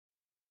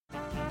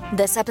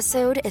This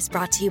episode is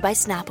brought to you by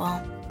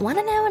Snapple. Want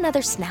to know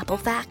another Snapple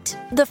fact?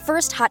 The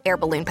first hot air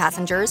balloon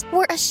passengers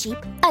were a sheep,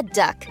 a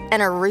duck,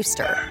 and a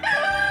rooster.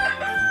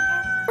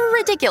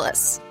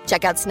 Ridiculous.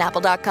 Check out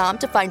Snapple.com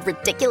to find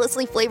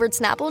ridiculously flavored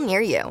Snapple near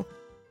you.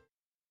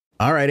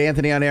 All right,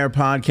 Anthony on Air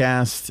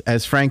podcast.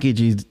 As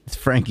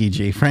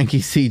Frankie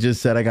C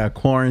just said, I got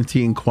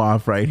quarantine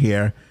quaff right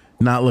here.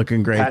 Not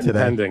looking great Patent today.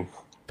 pending.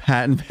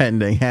 Patent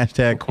pending.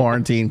 Hashtag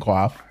quarantine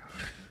quaff.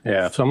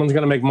 Yeah, if someone's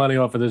going to make money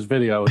off of this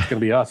video, it's going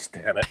to be us,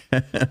 damn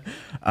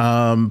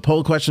it.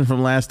 Poll question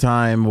from last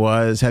time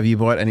was, have you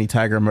bought any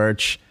Tiger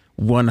merch?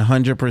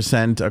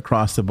 100%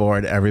 across the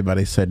board.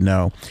 Everybody said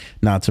no.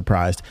 Not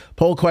surprised.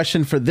 Poll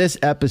question for this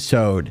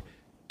episode.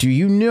 Do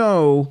you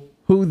know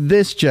who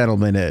this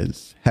gentleman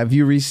is? Have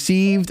you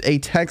received a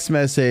text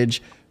message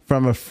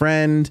from a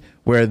friend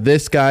where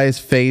this guy's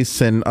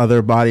face and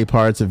other body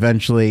parts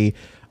eventually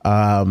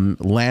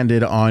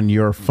landed on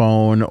your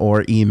phone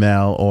or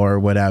email or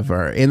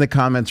whatever? In the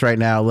comments right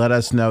now, let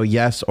us know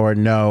yes or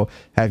no.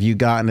 Have you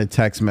gotten a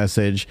text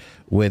message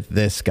with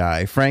this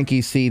guy?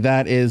 Frankie C,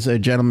 that is a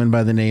gentleman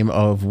by the name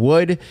of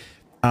Wood.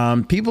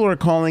 People are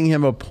calling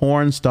him a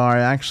porn star.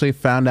 I actually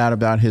found out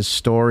about his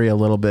story a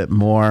little bit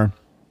more.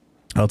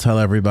 I'll tell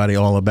everybody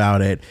all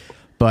about it.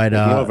 But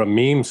more of a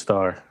meme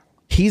star.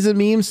 He's a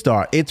meme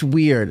star. It's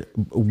weird.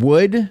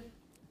 Wood,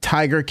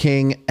 Tiger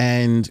King,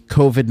 and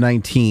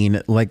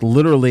COVID-19. Like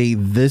literally,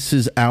 this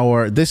is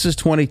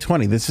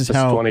 2020. This is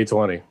how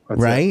 2020.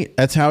 That's right? It.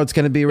 That's how it's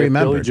going to be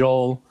remembered.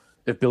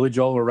 If Billy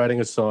Joel were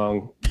writing a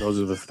song, those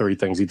are the three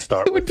things he'd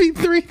start It would be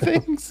three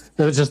things.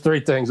 It was just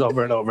three things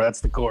over and over. That's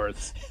the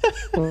chorus.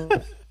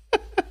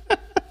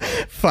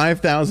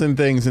 5,000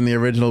 things in the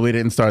original We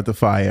Didn't Start the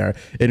Fire.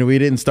 And We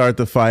Didn't Start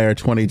the Fire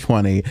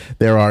 2020.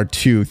 There are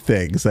two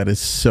things. That is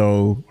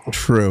so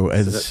true.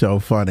 It's so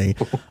funny.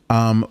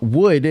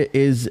 Wood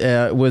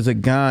was a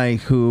guy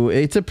who,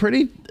 it's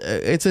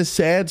a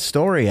sad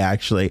story,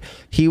 actually.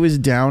 He was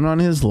down on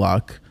his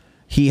luck.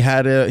 He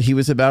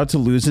was about to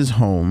lose his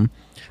home.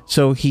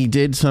 So he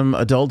did some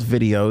adult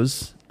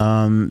videos.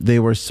 They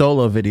were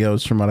solo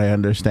videos from what I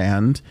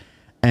understand.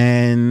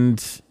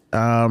 And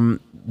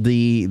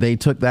they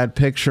took that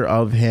picture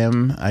of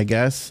him, I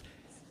guess,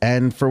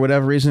 and for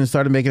whatever reason it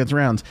started making its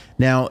rounds.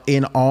 Now,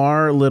 in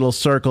our little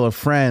circle of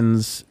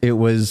friends, it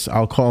was,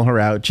 I'll call her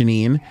out,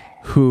 Janine,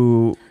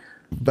 who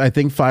I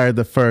think fired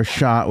the first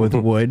shot with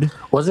Wood.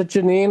 Was it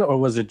Janine or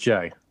was it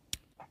Jay?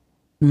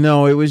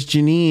 No, it was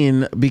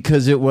Janine,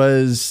 because it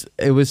was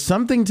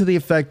something to the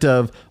effect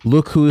of,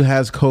 look who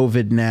has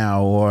COVID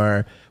now,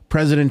 or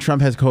President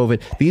Trump has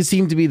COVID. These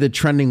seem to be the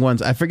trending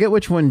ones. I forget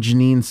which one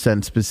Janine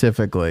sent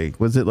specifically.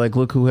 Was it like,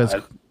 look who has...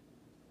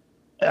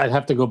 I'd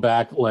have to go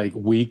back like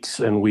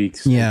weeks and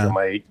weeks into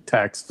my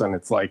texts, and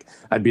it's like,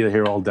 I'd be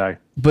here all day.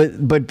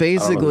 But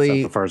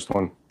basically, the first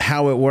one.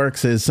 How it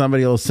works is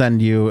somebody will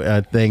send you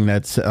a thing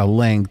that's a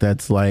link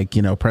that's like,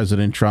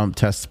 President Trump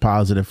tests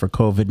positive for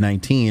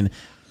COVID-19,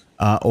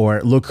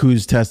 or look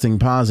who's testing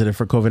positive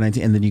for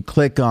COVID-19. And then you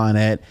click on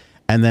it,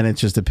 and then it's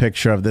just a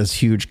picture of this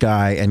huge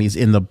guy, and he's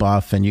in the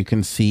buff, and you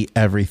can see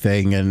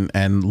everything.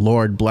 And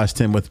Lord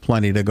blessed him with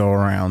plenty to go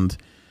around.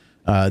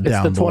 It's the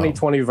down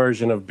 2020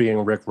 version of being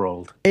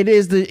Rickrolled.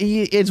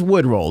 It's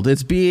Woodrolled.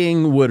 It's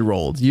being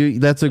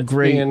Woodrolled. That's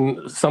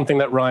being something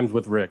that rhymes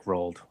with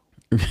Rickrolled.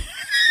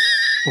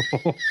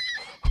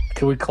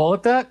 Can we call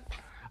it that?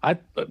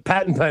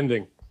 Patent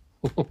pending.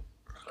 Being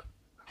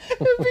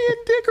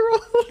dick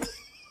rolled.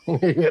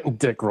 You're getting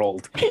dick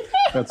rolled.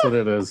 That's what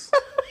it is.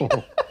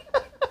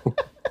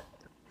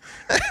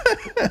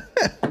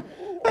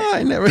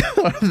 I never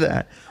thought of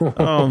that.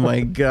 Oh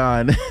my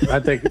God. I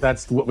think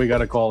that's what we got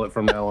to call it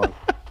from now on.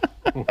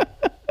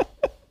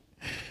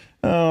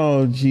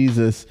 Oh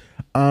Jesus.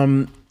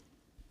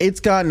 It's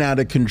gotten out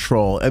of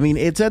control. I mean,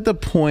 it's at the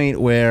point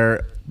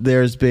where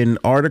there's been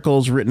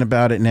articles written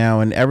about it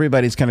now, and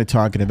everybody's kind of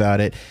talking about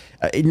it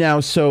now.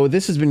 So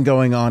this has been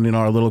going on in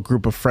our little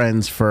group of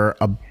friends for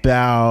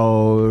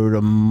about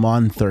a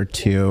month or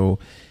two.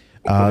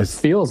 It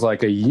feels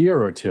like a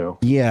year or two.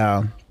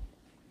 Yeah.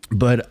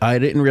 But I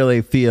didn't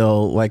really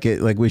feel like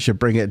we should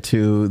bring it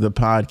to the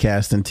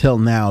podcast until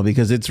now,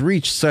 because it's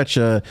reached such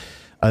a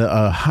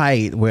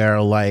height where,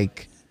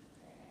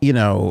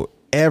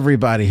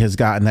 everybody has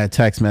gotten that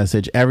text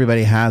message.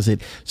 Everybody has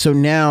it. So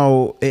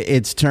now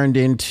it's turned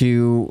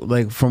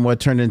into, from what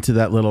turned into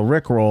that little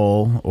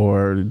Rickroll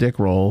or Dick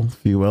roll,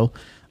 if you will.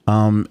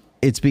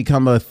 It's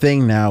become a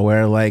thing now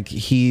where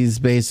he's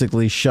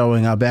basically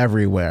showing up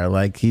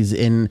everywhere. He's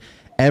in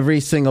every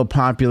single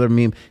popular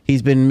meme.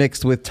 He's been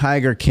mixed with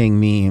Tiger King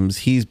memes.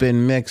 He's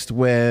been mixed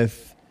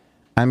with,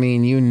 I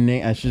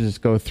should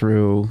just go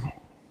through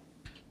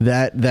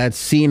that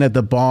scene at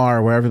the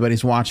bar where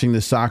everybody's watching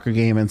the soccer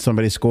game and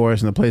somebody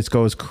scores and the place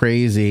goes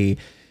crazy.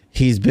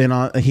 He's been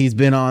on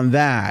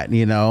that,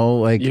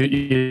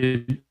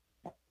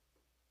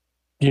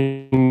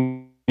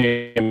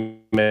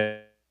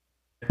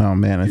 Oh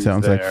man, it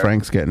sounds like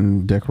Frank's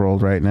getting dick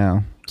rolled right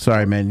now.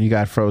 Sorry, man, you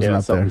got frozen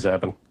up there. Something's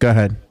happened. Go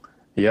ahead.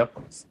 Yep.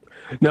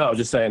 No,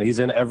 just saying, he's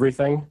in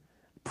everything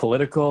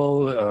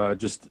political,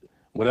 just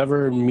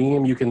whatever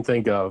meme you can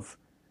think of.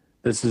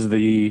 This is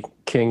the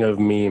king of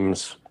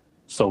memes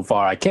so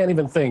far. I can't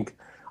even think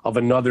of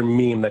another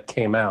meme that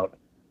came out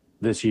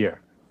this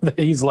year.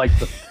 He's like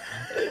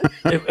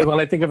when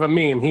I think of a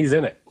meme, he's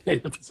in it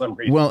for some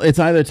reason. Well, it's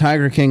either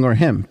Tiger King or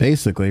him,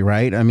 basically,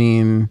 right? I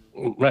mean,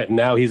 right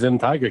now he's in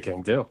Tiger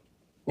King too.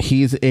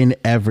 He's in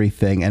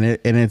everything, and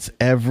it's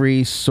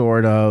every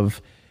sort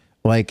of,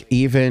 like,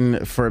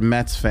 even for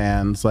Mets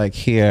fans, like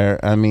here,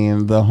 I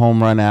mean, the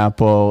home run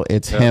apple,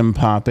 it's him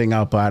popping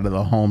up out of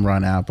the home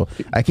run apple.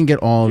 I can get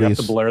all you these.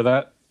 Have to blur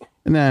that?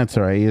 Nah, that's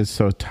all right. He is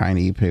so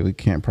tiny, we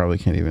probably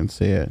can't even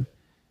see it.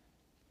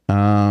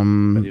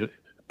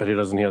 But he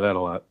doesn't hear that a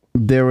lot.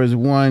 There was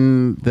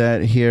one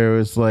that here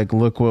was like,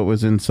 look what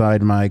was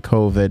inside my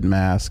COVID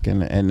mask,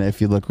 and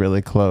if you look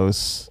really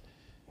close,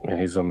 yeah,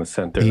 he's on the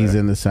center. He's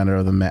in the center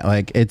of the mask.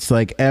 Like, it's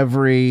like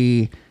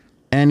anything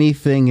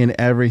and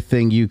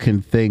everything you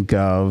can think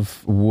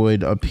of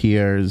Wood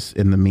appears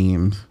in the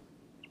memes.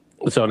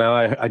 So now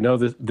I know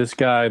this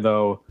guy,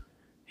 though,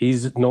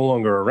 he's no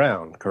longer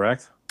around,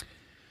 correct?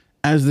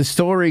 As the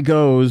story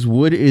goes,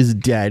 Wood is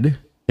dead,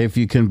 if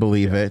you can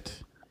believe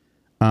it.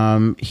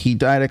 He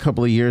died a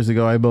couple of years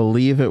ago. I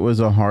believe it was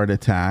a heart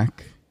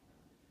attack.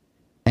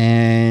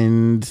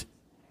 And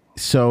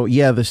so,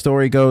 yeah, the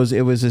story goes,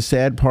 it was a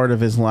sad part of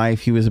his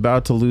life. He was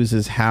about to lose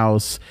his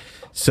house.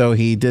 So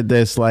he did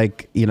this,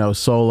 like,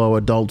 solo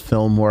adult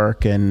film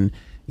work, and,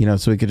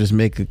 so he could just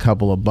make a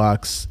couple of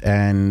bucks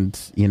and,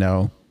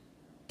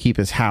 keep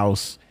his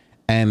house.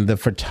 And the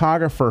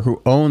photographer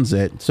who owns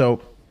it.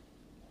 So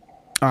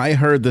I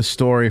heard the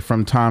story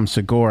from Tom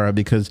Segura,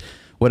 because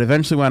what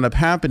eventually wound up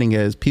happening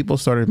is people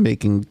started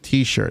making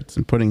T-shirts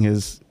and putting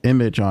his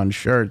image on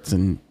shirts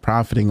and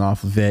profiting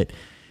off of it.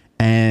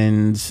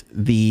 And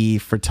the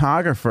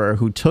photographer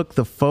who took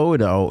the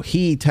photo,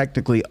 he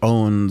technically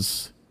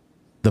owns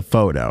the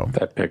photo.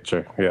 That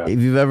picture, yeah. If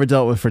you've ever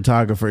dealt with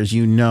photographers,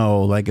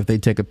 like, if they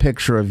take a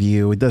picture of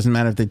you, it doesn't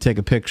matter if they take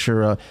a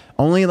picture of,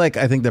 only, like,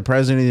 I think the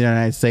president of the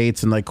United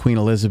States and, like, Queen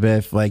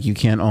Elizabeth, like, you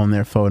can't own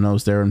their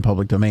photos. They're in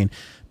public domain.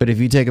 But if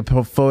you take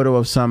a photo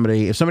of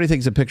somebody, if somebody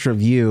takes a picture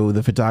of you,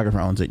 the photographer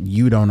owns it.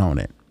 You don't own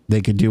it.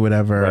 They could do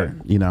whatever, right.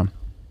 You can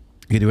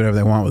do whatever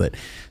they want with it.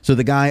 So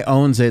the guy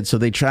owns it. So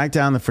they tracked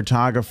down the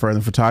photographer, and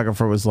the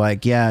photographer was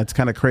like, yeah, it's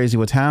kind of crazy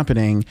what's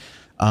happening.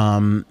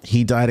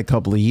 He died a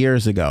couple of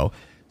years ago.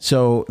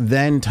 So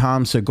then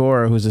Tom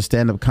Segura, who's a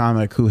stand-up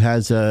comic who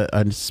has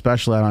a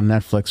special out on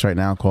Netflix right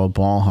now called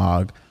Ball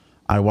Hog.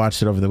 I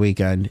watched it over the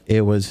weekend.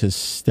 It was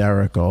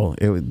hysterical.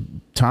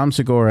 Tom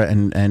Segura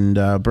and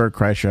Bert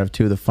Kreischer have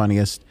two of the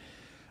funniest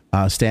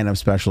stand-up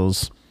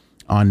specials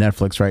on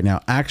Netflix right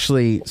now.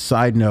 Actually,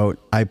 side note,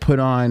 I put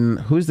on,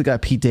 who's the guy,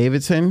 Pete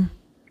Davidson?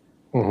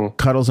 Mm-hmm.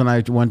 Cuddles and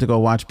I went to go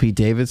watch Pete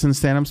Davidson's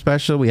stand-up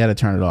special. We had to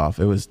turn it off.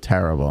 It was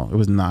terrible. It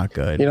was not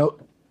good.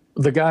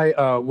 The guy,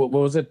 what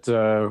was it?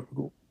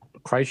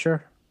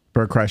 Kreischer?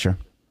 Bert Kreischer.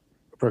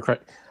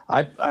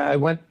 I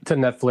went to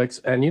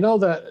Netflix, and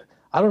that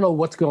I don't know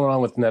what's going on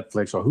with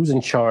Netflix or who's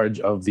in charge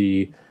of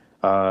the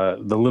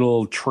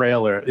little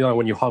trailer.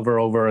 When you hover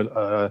over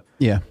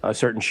a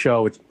certain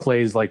show, it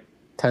plays like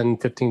 10,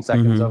 15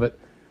 seconds of it.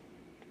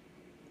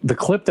 The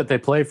clip that they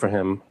play for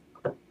him,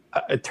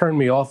 it turned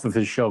me off of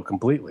his show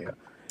completely.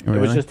 Really?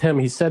 It was just him.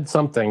 He said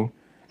something,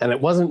 and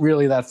it wasn't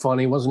really that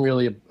funny. It wasn't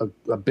really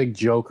a big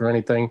joke or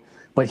anything.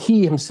 But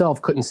he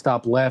himself couldn't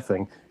stop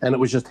laughing, and it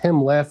was just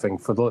him laughing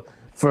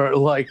for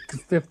like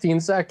 15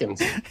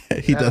 seconds.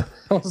 He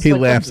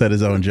laughs at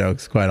his own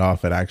jokes quite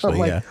often,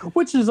 actually.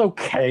 Which is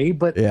okay,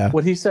 but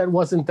what he said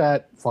wasn't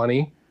that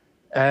funny.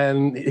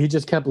 And he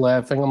just kept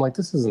laughing. I'm like,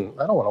 I don't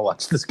want to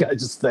watch this guy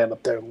just stand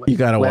up there and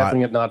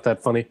laughing at not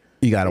that funny.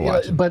 You got to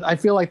watch it. But I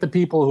feel like the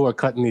people who are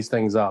cutting these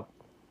things up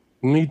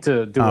need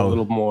to do a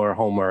little more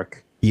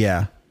homework.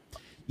 Yeah.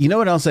 You know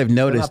what else I've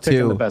noticed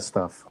too? The best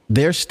stuff.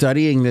 They're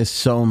studying this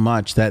so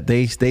much that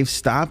they've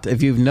stopped.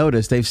 If you've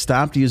noticed, they've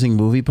stopped using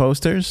movie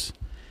posters,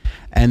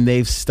 and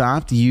they've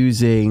stopped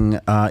using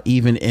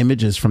even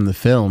images from the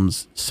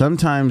films.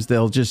 Sometimes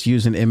they'll just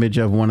use an image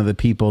of one of the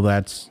people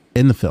that's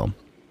in the film.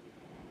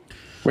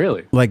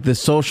 Really? Like The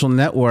Social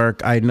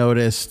Network, I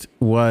noticed,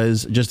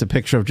 was just a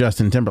picture of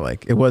Justin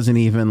Timberlake. It wasn't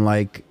even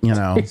like,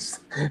 he's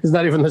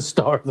not even the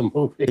star of the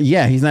movie.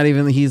 Yeah, he's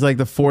like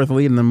the fourth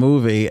lead in the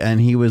movie, and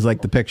he was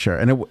like the picture.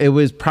 And it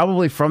was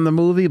probably from the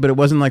movie, but it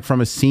wasn't like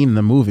from a scene in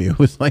the movie. It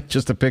was like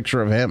just a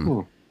picture of him.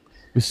 It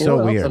was so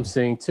weird. What else I'm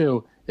seeing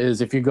too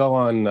is if you go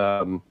on,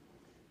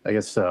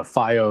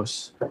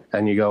 Fios,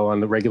 and you go on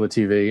the regular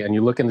TV, and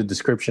you look in the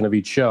description of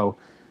each show,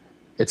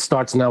 it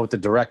starts now with the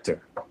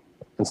director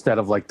instead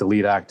of like the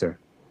lead actor.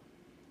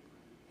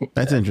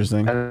 That's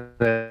interesting. And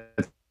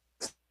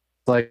it's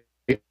like,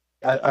 say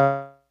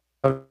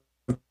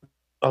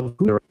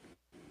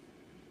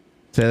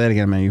that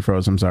again, man. You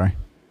froze. I'm sorry.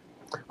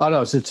 Oh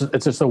no, it's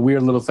just a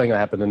weird little thing I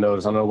happened to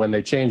notice. I don't know when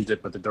they changed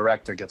it, but the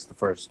director gets the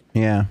first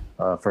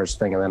first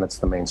thing, and then it's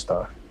the main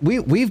star.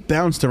 We've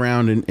bounced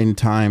around in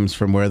times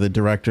from where the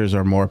directors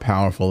are more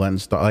powerful than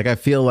star. Like I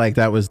feel like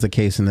that was the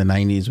case in the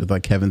 '90s with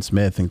like Kevin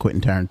Smith and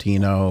Quentin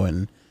Tarantino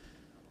and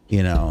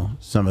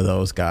some of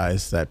those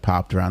guys that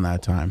popped around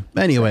that time.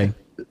 Anyway,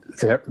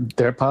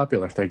 they're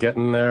popular. They're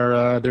getting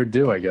their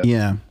due, I guess.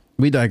 Yeah.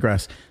 We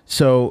digress.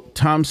 So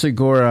Tom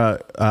Segura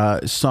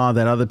saw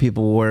that other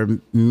people were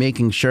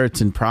making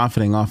shirts and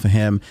profiting off of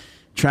him,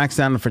 tracks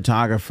down the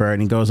photographer,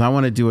 and he goes, I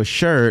want to do a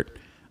shirt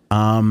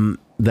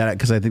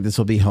because I think this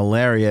will be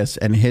hilarious.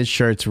 And his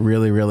shirt's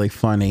really, really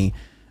funny.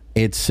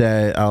 It's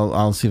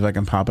I'll see if I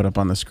can pop it up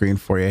on the screen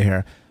for you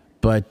here.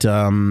 But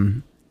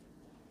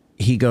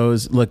he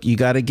goes, look, you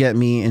got to get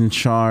me in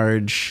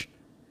touch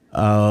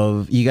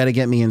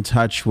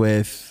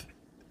with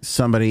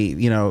somebody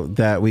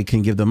that we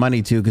can give the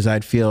money to, because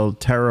I'd feel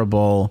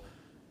terrible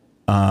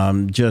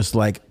just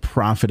like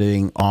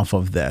profiting off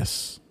of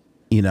this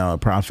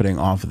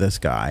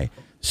guy.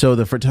 So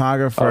the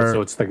photographer, so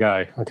it's the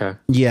guy. Okay.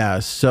 Yeah,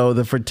 so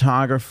the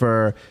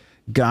photographer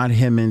got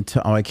him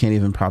into I can't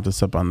even prop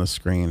this up on the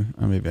screen.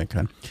 Maybe I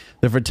can.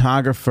 The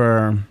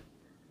photographer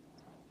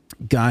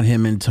got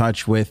him in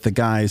touch with the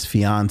guy's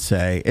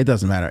fiance. It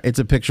doesn't matter. It's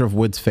a picture of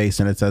Wood's face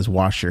and it says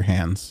wash your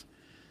hands.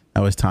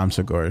 That was Tom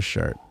Segura's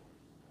shirt.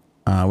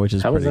 Which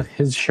is was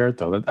his shirt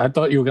though. I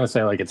thought you were going to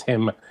say like it's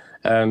him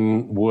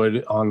and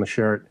Wood on the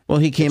shirt. Well,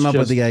 he came up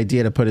with the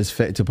idea to put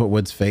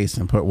Wood's face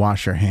and put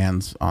 "wash your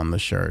hands" on the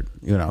shirt.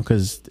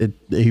 Because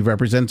he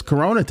represents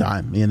Corona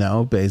time.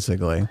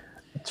 Basically.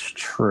 It's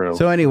true.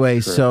 So anyway,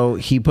 so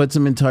he puts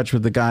him in touch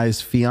with the guy's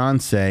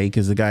fiance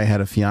because the guy had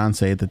a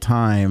fiance at the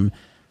time,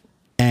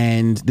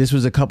 and this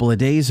was a couple of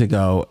days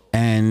ago,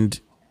 and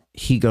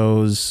he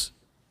goes.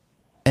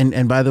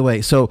 And by the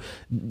way, so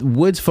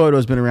Wood's photo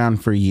has been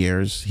around for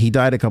years. He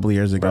died a couple of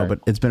years ago, but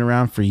it's been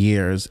around for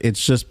years.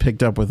 It's just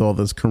picked up with all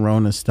this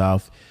Corona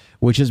stuff,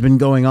 which has been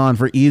going on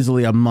for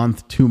easily a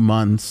month, 2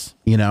 months,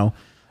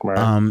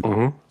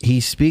 Right. He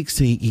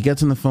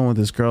gets on the phone with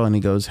this girl and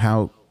he goes,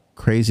 how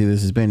crazy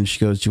this has been. And she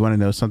goes, do you want to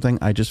know something?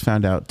 I just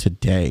found out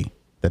today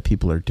that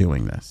people are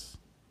doing this.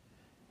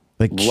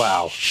 Like,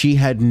 wow. She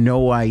had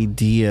no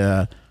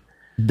idea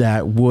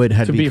that Wood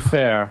had to be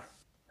fair,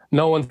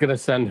 no one's going to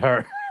send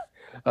her.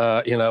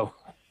 No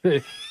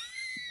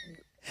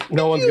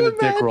one's gonna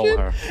dickroll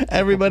her.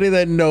 Everybody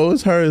that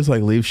knows her is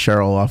like, leave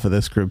Cheryl off of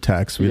this group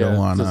text. We don't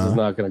want to. This is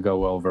not gonna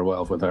go over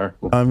well with her.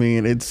 I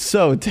mean, it's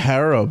so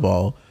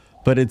terrible,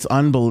 but it's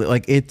unbelievable.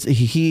 Like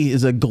he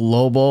is a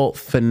global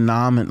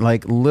phenomenon.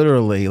 Like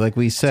literally, like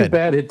we said. Too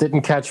bad it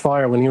didn't catch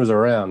fire when he was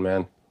around,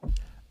 man.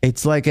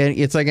 It's like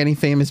any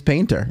famous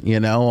painter.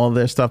 All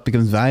their stuff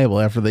becomes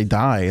valuable after they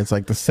die. It's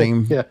like the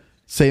same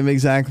same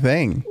exact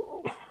thing,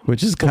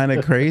 which is kind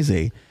of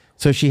crazy.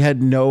 So she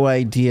had no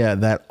idea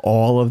that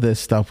all of this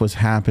stuff was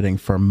happening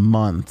for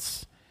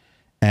months.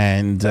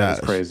 And that's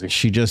crazy.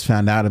 She just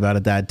found out about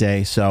it that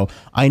day. So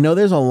I know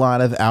there's a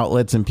lot of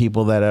outlets and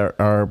people that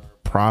are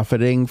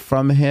profiting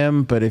from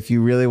him. But if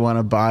you really want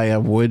to buy a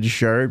Wood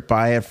shirt,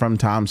 buy it from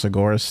Tom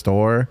Segura's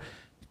store.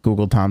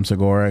 Google Tom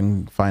Segura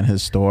and find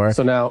his store.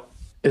 So now,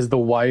 is the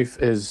wife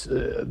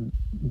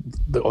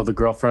or the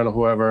girlfriend or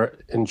whoever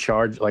in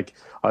charge? Like,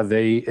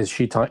 is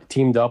she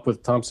teamed up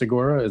with Tom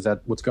Segura? Is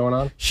that what's going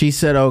on? She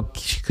said,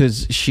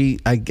 because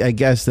I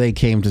guess they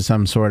came to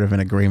some sort of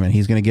an agreement.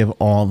 He's going to give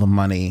all the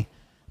money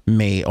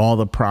all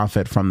the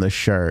profit from the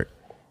shirt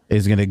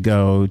is going to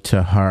go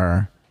to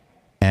her.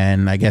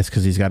 And I guess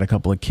because he's got a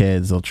couple of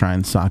kids, they'll try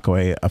and sock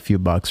away a few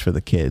bucks for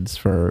the kids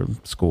for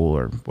school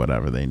or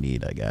whatever they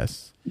need, I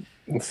guess.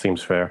 It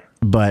seems fair.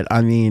 But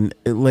I mean,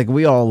 like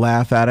we all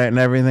laugh at it and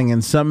everything,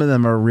 and some of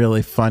them are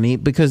really funny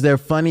because they're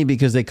funny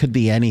because they could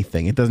be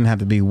anything. It doesn't have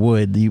to be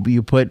Wood.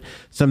 You put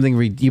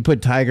you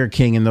put Tiger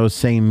King in those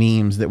same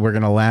memes that we're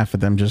gonna laugh at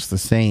them just the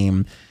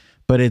same.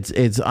 But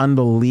it's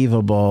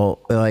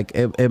unbelievable. Like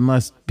it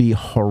must be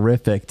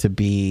horrific to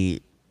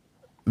be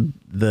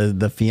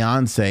the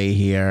fiance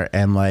here,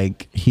 and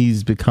like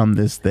he's become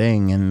this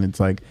thing, and it's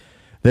like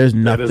there's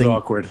nothing. That is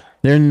awkward.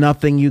 There's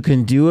nothing you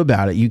can do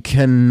about it. You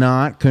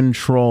cannot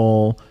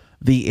control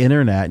the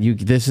internet.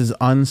 This is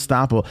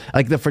unstoppable.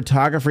 Like the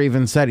photographer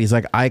even said, he's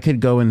like, I could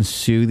go and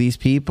sue these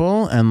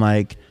people and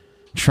like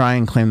try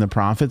and claim the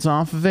profits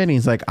off of it. And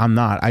he's like, I'm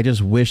not. I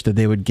just wish that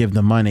they would give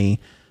the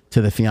money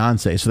to the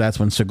fiance. So that's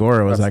when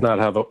Segura was that's like, not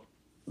how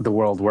the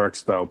world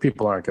works, though.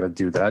 People aren't going to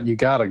do that. You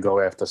got to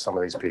go after some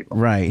of these people.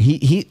 Right.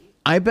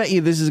 I bet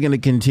you this is going to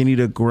continue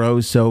to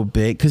grow so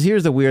big. Because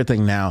here's the weird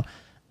thing now.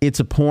 It's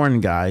a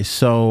porn guy.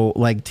 So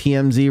like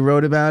TMZ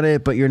wrote about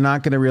it, but you're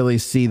not going to really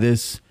see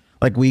this.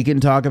 Like we can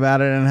talk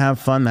about it and have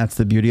fun. That's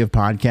the beauty of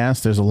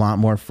podcasts. There's a lot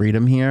more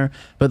freedom here.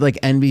 But like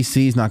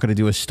NBC is not going to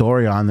do a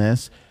story on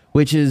this,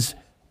 which is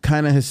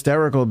kind of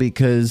hysterical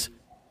because,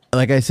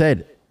 like I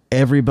said,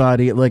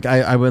 everybody, like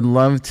I would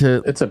love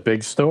to. It's a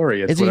big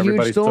story. It's a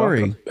huge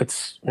story.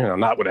 It's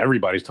not what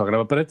everybody's talking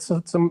about, but it's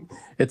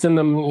in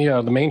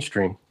the the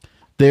mainstream.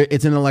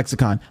 It's in the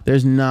lexicon.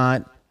 There's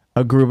not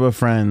a group of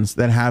friends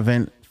that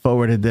haven't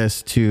forwarded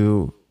this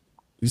to,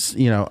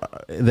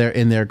 they're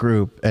in their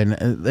group,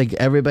 and like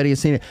everybody has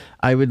seen it.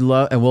 I would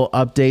love, and we'll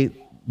update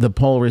the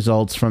poll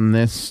results from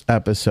this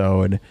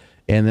episode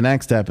in the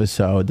next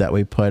episode that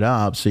we put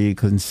up so you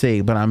can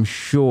see. But I'm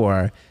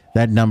sure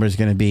that number is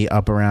going to be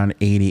up around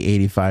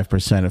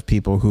 85% of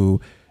people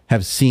who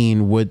have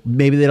seen Wood.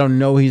 Maybe they don't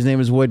know his name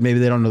is Wood. Maybe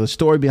they don't know the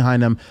story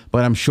behind him,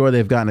 but I'm sure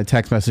they've gotten a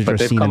text message or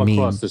seen a meme. They've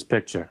come across this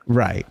picture.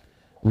 Right.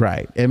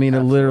 I mean,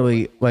 it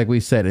literally, like we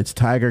said, it's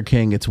Tiger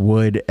King, it's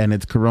Wood, and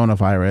it's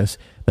coronavirus.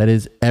 That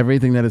is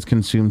everything that has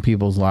consumed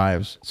people's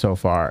lives so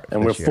far.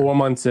 And we're 4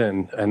 months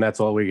in, and that's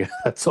all we got.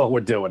 That's all we're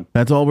doing.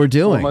 That's all we're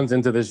doing. 4 months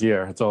into this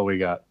year, that's all we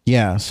got.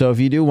 Yeah. So if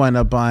you do wind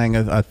up buying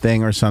a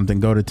thing or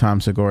something, go to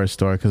Tom Segura's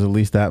store, because at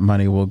least that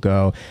money will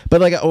go.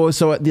 But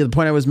so the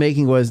point I was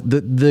making was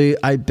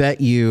I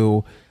bet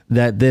you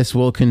that this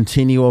will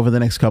continue over the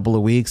next couple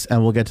of weeks,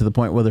 and we'll get to the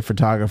point where the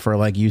photographer,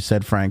 like you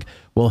said, Frank,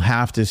 will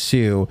have to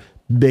sue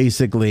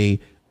basically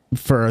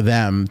for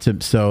them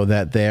so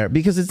that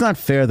because it's not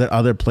fair that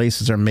other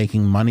places are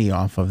making money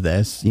off of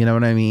this. You know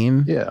what I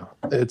mean? Yeah.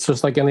 It's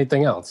just like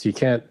anything else.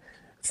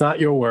 It's not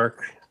your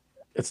work.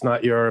 It's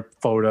not your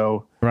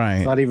photo. Right.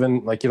 It's not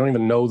even like, you don't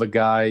even know the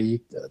guy.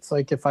 It's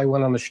like if I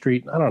went on the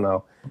street, I don't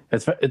know.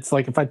 It's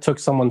like if I took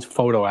someone's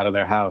photo out of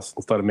their house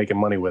and started making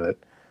money with it.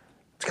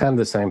 It's kind of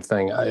the same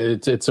thing.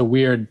 It's a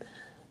weird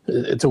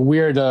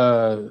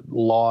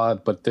law,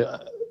 but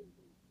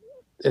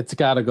it's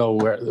got to go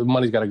where the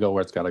money's got to go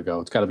where it's got to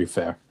go. It's got to be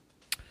fair.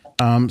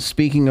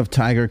 Speaking of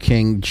Tiger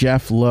King,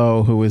 Jeff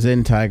Lowe, who was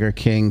in Tiger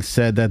King,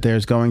 said that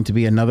there's going to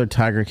be another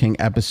Tiger King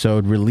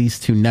episode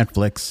released to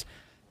Netflix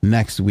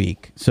next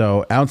week.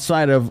 So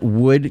outside of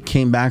Wood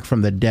came back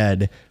from the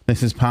dead,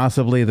 this is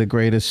possibly the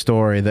greatest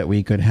story that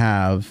we could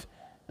have.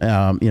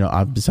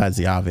 Besides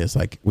the obvious,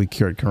 like we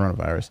cured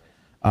coronavirus.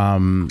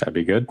 That'd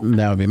be good.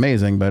 That would be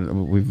amazing, but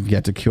we've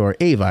yet to cure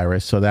a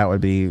virus, so that would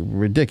be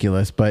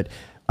ridiculous. But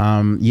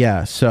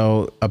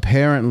so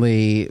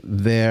apparently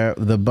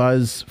the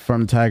buzz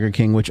from Tiger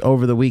King, which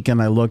over the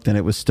weekend I looked and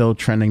it was still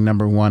trending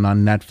 #1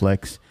 on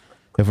Netflix,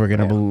 if we're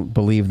going to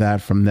believe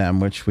that from them,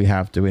 which we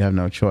have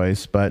no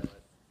choice. But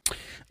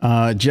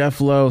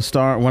Jeff Lowe,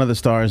 one of the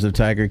stars of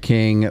Tiger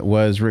King,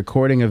 was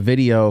recording a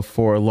video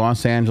for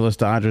Los Angeles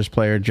Dodgers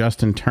player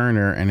Justin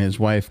Turner and his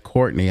wife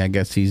Courtney. I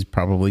guess he's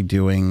probably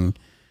doing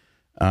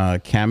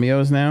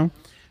cameos now.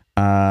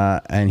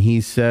 And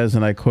he says,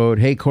 and I quote,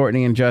 "Hey,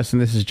 Courtney and Justin,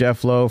 this is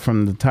Jeff Lowe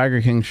from the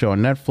Tiger King show on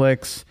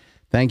Netflix.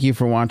 Thank you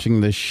for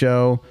watching this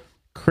show.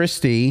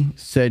 Christy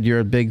said you're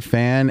a big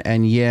fan,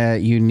 and yeah,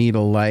 you need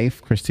a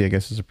life." Christy, I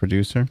guess, is a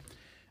producer.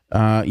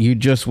 "You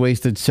just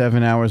wasted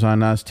 7 hours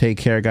on us. Take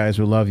care, guys.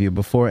 We love you."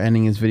 Before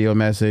ending his video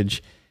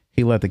message,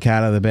 he let the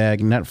cat out of the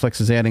bag.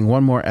 "Netflix is adding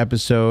one more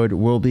episode.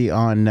 We'll be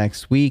on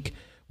next week.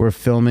 We're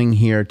filming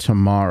here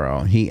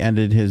tomorrow." He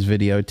ended his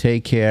video.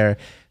 "Take care.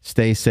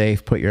 Stay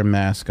safe. Put your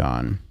mask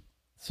on."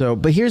 So,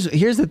 but here's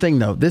the thing,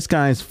 though. This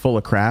guy's full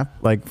of crap,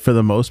 like for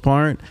the most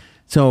part.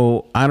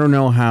 So I don't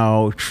know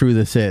how true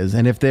this is.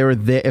 And if they were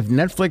there, if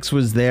Netflix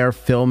was there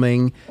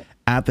filming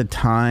at the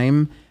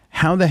time,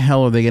 how the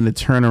hell are they going to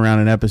turn around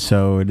an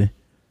episode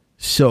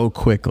so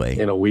quickly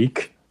in a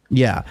week?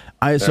 Yeah,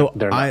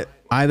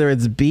 either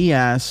it's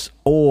BS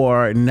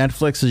or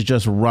Netflix is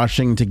just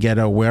rushing to get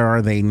a "Where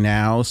Are They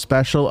Now"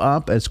 special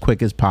up as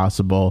quick as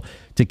possible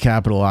to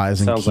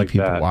capitalize and keep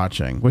people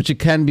watching. Which it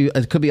could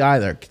be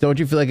either. Don't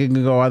you feel like it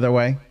can go either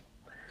way?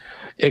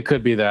 It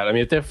could be that. I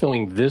mean, if they're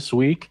filming this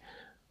week,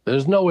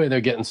 there's no way they're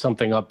getting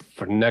something up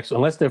for next,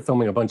 unless they're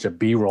filming a bunch of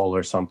B-roll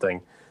or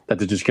something that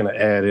they're just going to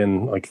add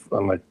in, like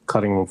on the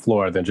cutting room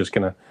floor. They're just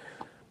going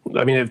to.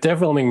 I mean, if they're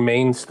filming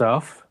main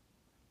stuff,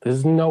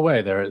 there's no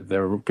way they're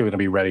going to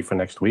be ready for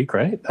next week,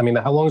 right? I mean,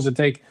 how long does it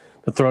take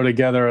to throw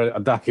together a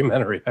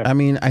documentary? I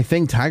mean, I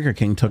think Tiger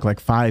King took like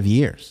 5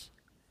 years.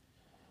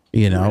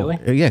 Really?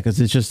 Yeah,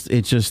 because it's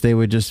just they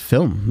would just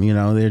film.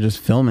 They're just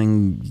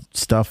filming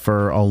stuff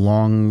for a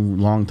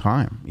long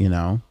time.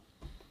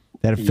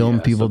 That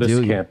film people so this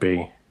do. Can't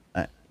be.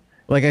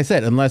 Like I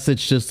said, unless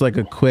it's just like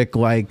a quick,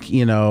 like,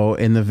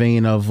 in the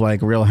vein of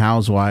like Real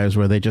Housewives,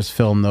 where they just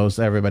film those.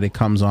 Everybody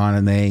comes on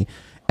and they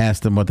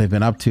ask them what they've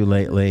been up to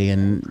lately,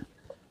 and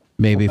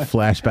maybe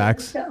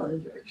flashbacks.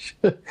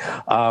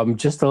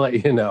 Just to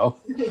let you know,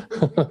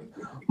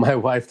 my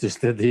wife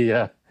just did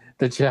the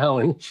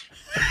challenge,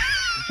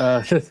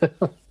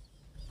 the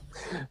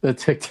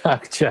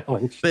TikTok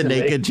challenge, the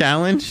naked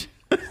challenge.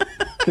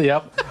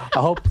 Yep. I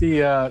hope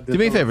the do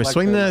me a favor,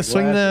 swing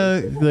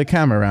the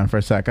camera around for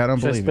a sec. I don't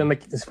believe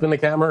it. Spin the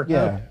camera.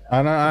 Yeah,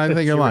 I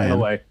think you're lying. Ran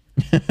away.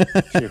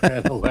 She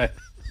ran away.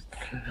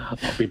 I'll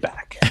be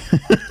back.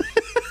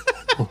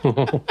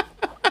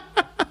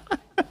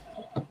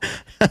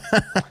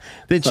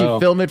 Did she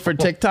film it for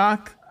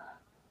TikTok?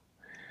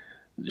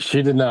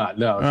 She did not.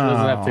 No, she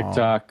doesn't have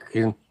TikTok.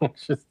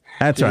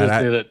 That's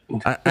right.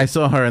 I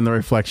saw her in the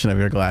reflection of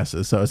your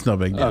glasses, so it's no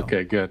big deal.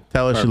 Okay, good.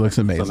 Tell her she looks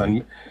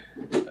amazing.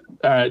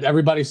 All right,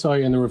 everybody saw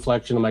you in the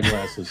reflection of my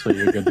glasses, so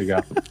you're good to go.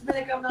 I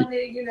think I'm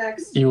nominating you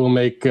next. You will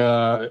make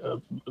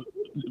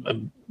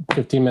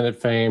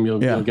 15-minute fame.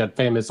 You'll get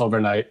famous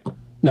overnight.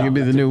 No, You'll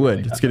be the new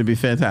Wood. It's going to be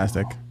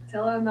fantastic.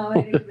 Tell her I'm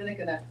nominating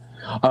Dominica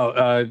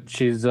next.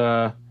 She's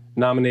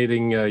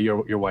nominating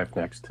your wife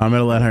next. I'm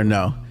going to let her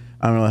know.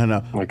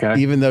 Okay.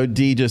 Even though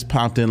Dee just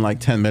popped in like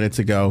 10 minutes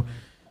ago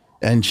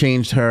and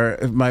changed her,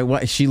 my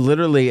wife, she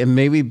literally, and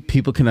maybe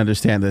people can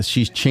understand this,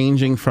 she's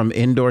changing from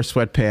indoor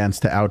sweatpants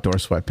to outdoor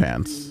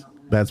sweatpants.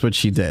 That's what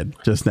she did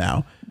just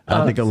now.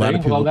 I think a lot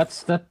of people. Well,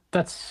 that's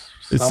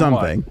it's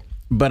something.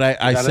 But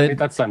I said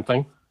that's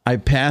something. I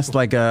passed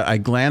I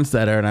glanced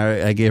at her and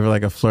I gave her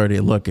like a flirty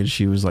look and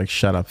she was like,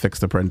 "Shut up, fix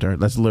the printer."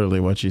 That's literally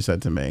what she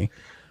said to me.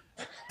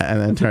 And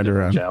then turned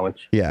around.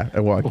 Challenge. Yeah, I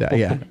walked out.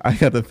 Yeah, I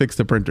got the fix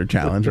the printer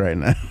challenge right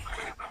now.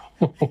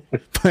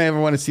 If I ever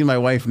want to see my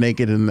wife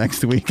naked in the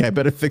next week, I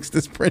better fix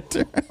this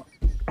printer.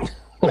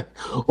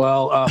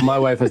 Well, my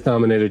wife has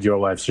nominated your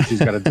wife, so she's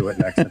got to do it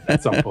next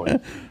at some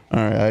point.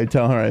 All right, I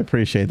tell her I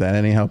appreciate that.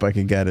 Any help I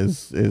could get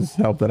is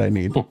help that I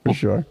need for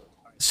sure.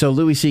 So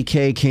Louis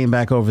C.K. came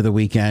back over the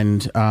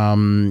weekend.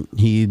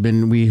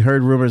 We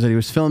heard rumors that he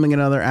was filming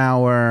another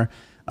hour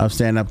of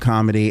stand-up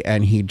comedy,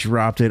 and he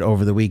dropped it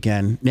over the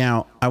weekend.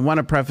 Now, I want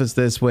to preface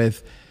this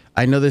with,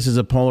 I know this is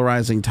a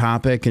polarizing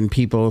topic, and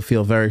people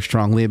feel very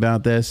strongly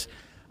about this.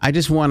 I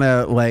just want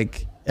to,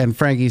 and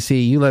Frankie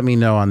C., you let me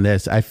know on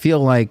this. I feel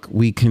like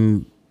we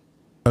can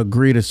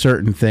agree to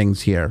certain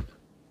things here,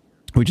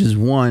 which is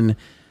one,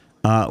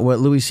 what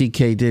Louis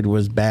C.K. did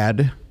was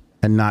bad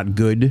and not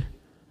good.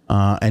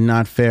 And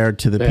not fair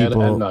to the people.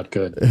 Bad and not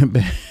good.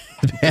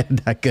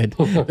 Bad, not good.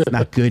 It's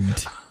not good.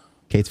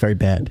 Okay, it's very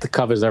bad. It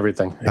covers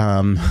everything.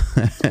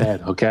 It's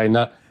bad. Okay,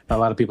 not a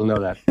lot of people know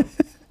that.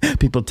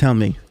 People tell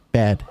me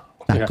bad,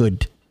 not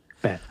good.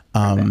 Bad.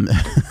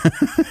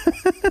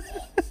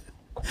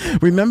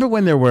 Remember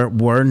when there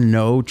were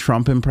no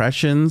Trump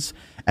impressions,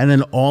 and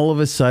then all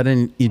of a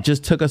sudden it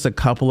just took us a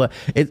couple of.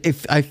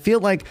 If I feel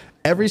like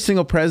every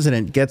single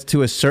president gets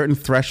to a certain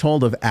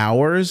threshold of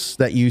hours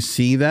that you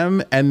see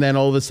them, and then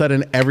all of a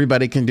sudden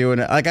everybody can do it.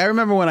 Like, I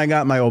remember when I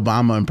got my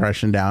Obama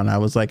impression down, I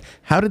was like,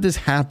 how did this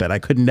happen? I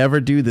could never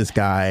do this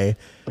guy.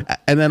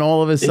 And then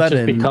all of a sudden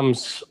it just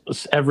becomes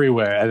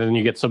everywhere. And then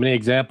you get so many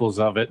examples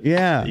of it.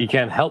 Yeah. You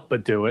can't help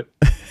but do it.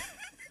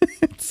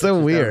 It's so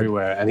weird.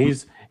 Everywhere. And he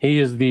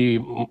is the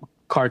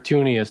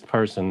cartooniest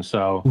person.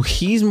 So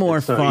he's more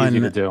fun.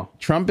 Easy to do.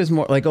 Trump is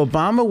more like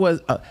Obama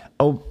was.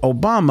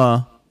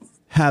 Obama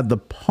had the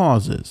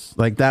pauses,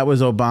 like that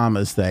was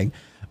Obama's thing,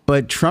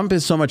 but Trump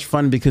is so much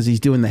fun because he's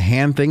doing the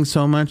hand thing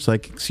so much.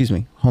 Like, excuse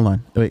me, hold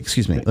on, wait,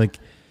 excuse me, like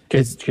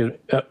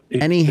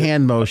any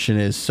hand motion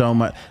is so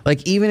much.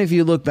 Like, even if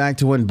you look back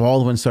to when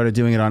Baldwin started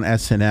doing it on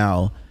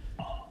SNL,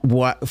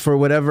 for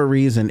whatever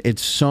reason,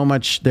 it's so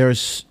much.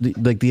 There's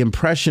like the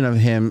impression of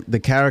him, the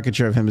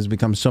caricature of him has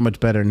become so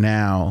much better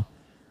now.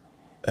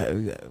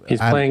 He's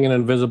playing an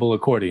invisible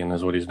accordion,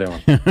 is what he's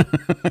doing.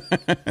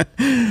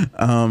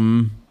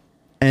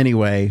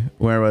 Anyway,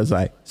 where was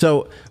I?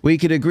 So we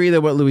could agree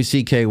that what Louis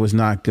C.K. was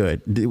not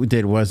good,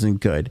 wasn't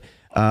good.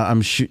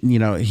 I'm sure,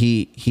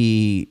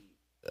 he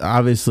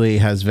obviously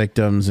has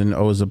victims and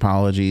owes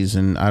apologies,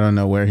 and I don't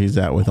know where he's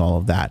at with all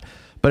of that.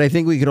 But I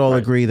think we could all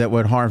agree that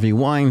what Harvey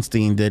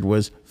Weinstein did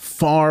was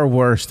far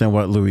worse than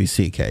what Louis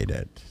C.K.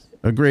 did.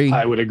 Agree?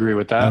 I would agree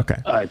with that.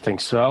 Okay. I think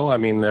so. I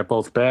mean, they're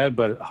both bad,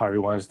 but Harvey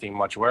Weinstein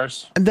much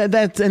worse. And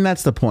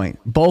that's the point.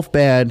 Both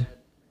bad.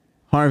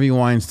 Harvey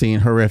Weinstein,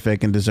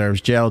 horrific and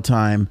deserves jail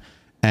time.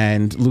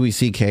 And Louis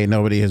C.K.,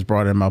 nobody has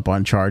brought him up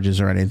on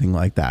charges or anything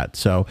like that.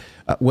 So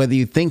whether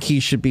you think he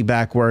should be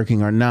back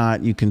working or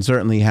not, you can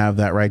certainly have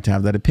that right to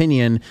have that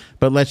opinion.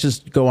 But let's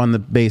just go on the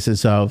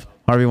basis of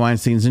Harvey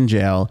Weinstein's in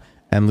jail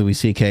and Louis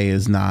C.K.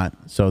 is not.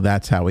 So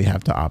that's how we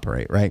have to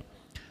operate, right?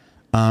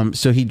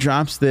 So he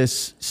drops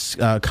this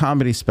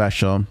comedy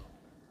special,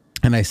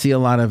 and I see a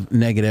lot of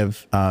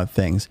negative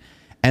things.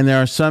 And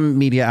there are some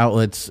media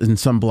outlets and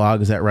some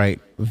blogs that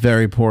write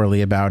very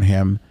poorly about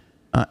him.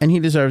 And he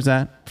deserves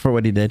that for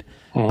what he did.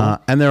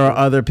 Mm-hmm. And there are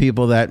other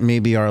people that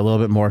maybe are a little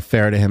bit more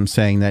fair to him,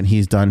 saying that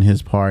he's done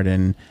his part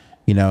and,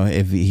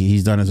 if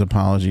he's done his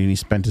apology and he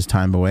spent his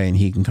time away and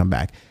he can come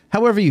back.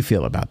 However you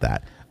feel about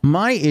that.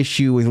 My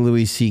issue with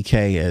Louis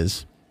C.K.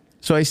 is,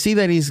 so I see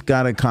that he's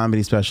got a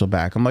comedy special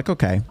back. I'm like,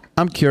 okay,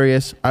 I'm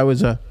curious. I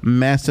was a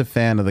massive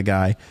fan of the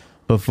guy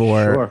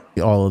before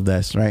all of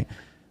this, right?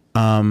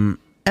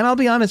 And I'll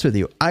be honest with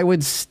you, I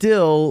would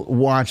still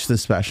watch the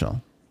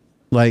special.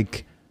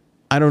 Like,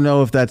 I don't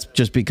know if that's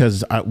just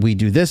because we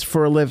do this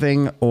for a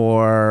living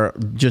or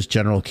just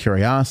general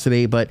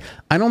curiosity, but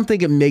I don't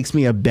think it makes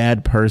me a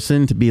bad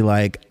person to be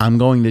like, I'm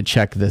going to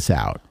check this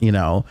out,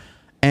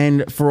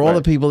 And for all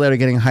the people that are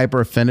getting hyper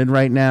offended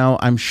right now,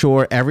 I'm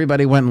sure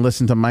everybody went and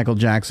listened to Michael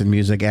Jackson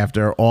music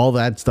after all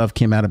that stuff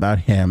came out about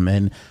him.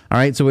 And all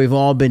right, so we've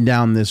all been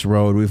down this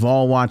road. We've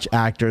all watched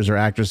actors or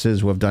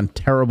actresses who have done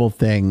terrible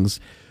things,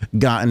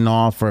 gotten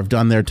off or have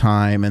done their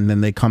time, and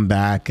then they come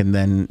back, and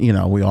then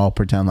we all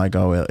pretend like,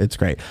 oh, it's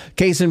great.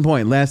 Case in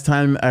point, last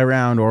time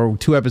around or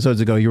 2 episodes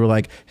ago, you were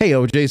like, hey,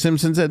 OJ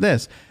Simpson said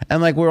this,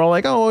 and like we're all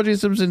like, oh, OJ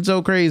Simpson's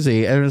so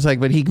crazy, and it's like,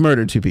 but he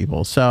murdered 2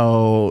 people,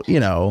 so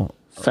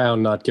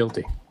found not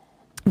guilty.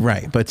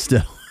 Right, but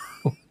still,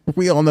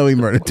 we all know he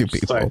murdered two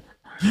people.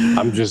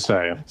 I'm just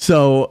saying.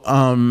 So,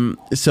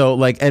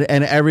 like, and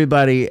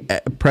everybody,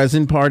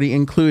 present party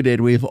included,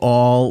 we've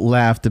all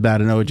laughed about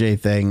an OJ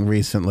thing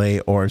recently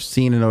or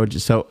seen an OJ.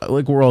 So,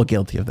 like, we're all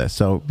guilty of this.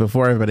 So,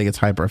 before everybody gets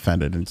hyper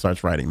offended and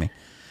starts writing me,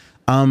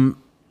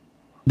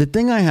 the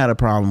thing I had a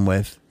problem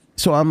with.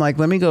 So I'm like,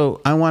 let me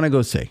go. I want to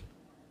go see.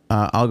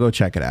 I'll go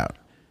check it out.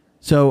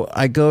 So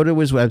I go to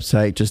his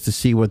website just to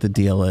see what the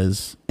deal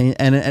is,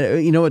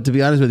 and you know what? To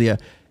be honest with you,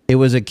 it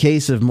was a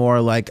case of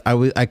more like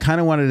I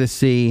kind of wanted to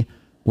see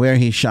where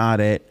he shot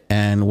it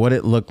and what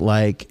it looked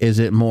like. Is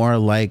it more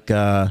like,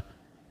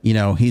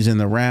 he's in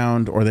the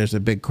round or there's a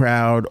big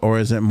crowd, or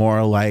is it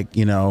more like,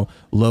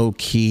 low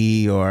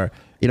key, or,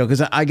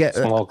 because I get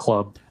small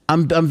club.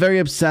 I'm very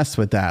obsessed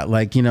with that.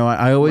 Like,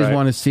 I always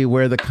want to see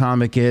where the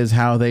comic is,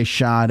 how they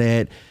shot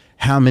it,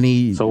 how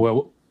many. So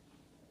what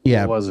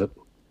was it?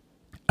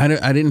 I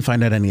didn't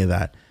find out any of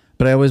that.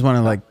 But I always want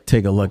to like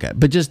take a look at,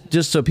 but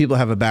just so people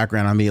have a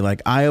background on me,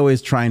 like I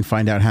always try and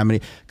find out how many,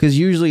 because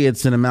usually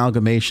it's an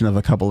amalgamation of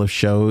a couple of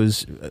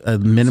shows, a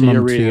minimum so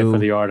you're reading two, it for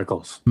the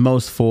articles,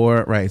 most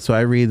four, right? So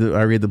I read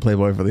the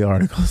Playboy for the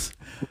articles.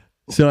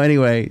 So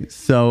anyway,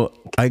 so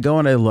I go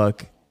and I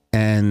look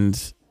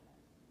and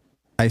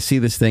I see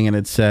this thing and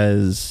it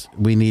says,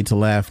 "We need to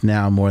laugh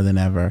now more than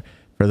ever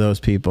for those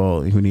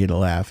people who need a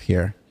laugh."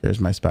 Here's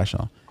my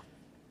special,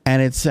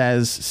 and it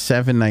says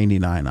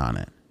 $7.99 on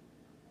it.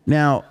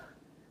 Now,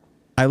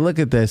 I look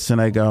at this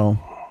and I go,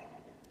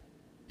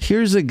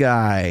 here's a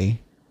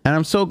guy, and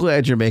I'm so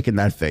glad you're making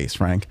that face,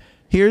 Frank.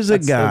 Here's a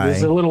guy.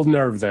 There's a little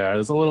nerve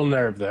there.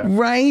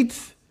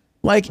 Right?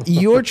 Like,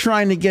 you're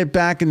trying to get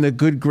back in the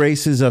good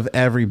graces of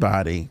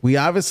everybody. We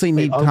obviously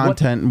need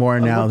content more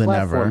now than ever.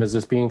 What platform is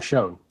this being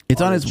shown? It's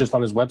on his, just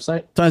on his website?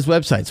 It's on his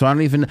website. So I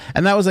don't even,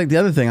 and that was like the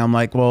other thing. I'm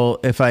like, well,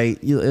 if I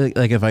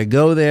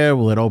go there,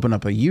 will it open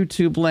up a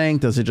YouTube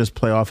link? Does it just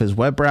play off his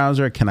web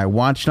browser? Can I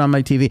watch it on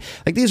my TV?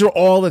 Like, these are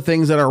all the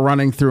things that are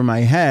running through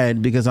my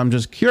head because I'm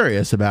just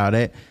curious about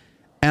it.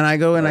 And I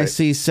go and I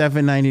see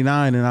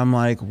 $7.99 and I'm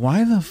like,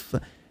 why the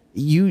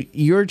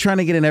you're trying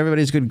to get in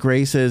everybody's good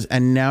graces,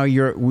 and now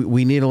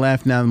we need a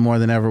laugh now more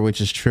than ever, which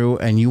is true,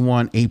 and you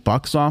want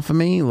 $8 off of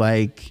me?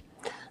 Like,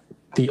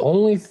 the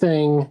only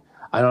thing,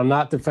 and I'm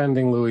not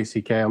defending Louis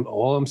C.K.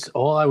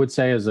 All I would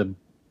say as a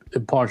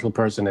impartial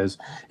person is,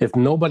 if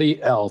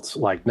nobody else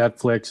like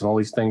Netflix and all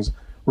these things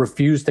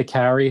refuse to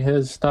carry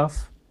his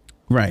stuff,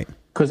 right?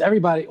 Because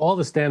all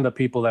the stand-up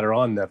people that are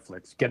on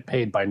Netflix get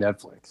paid by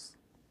Netflix.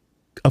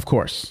 Of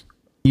course,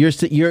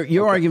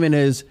 your argument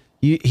is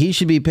he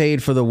should be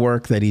paid for the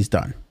work that he's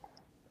done,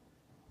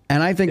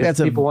 and I think if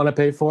people want to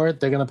pay for it,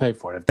 they're going to pay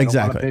for it. If they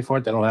don't want to pay for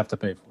it, they don't have to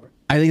pay for it.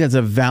 I think that's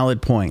a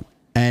valid point.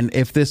 And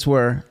if this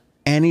were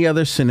any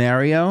other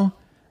scenario,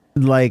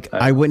 like,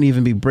 I wouldn't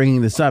even be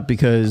bringing this up,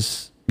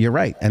 because you're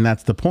right. And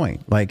that's the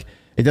point. Like,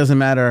 it doesn't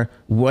matter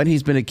what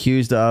he's been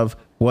accused of,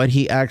 what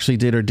he actually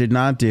did or did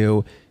not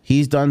do.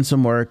 He's done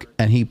some work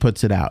and he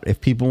puts it out.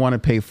 If people want to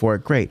pay for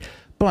it, great.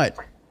 But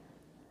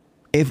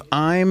if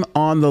I'm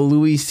on the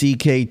Louis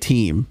C.K.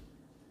 team,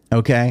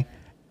 okay,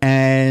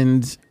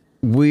 and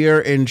we're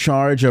in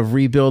charge of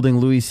rebuilding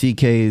Louis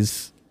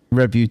C.K.'s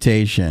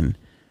reputation,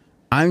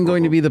 I'm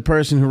going to be the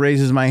person who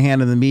raises my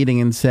hand in the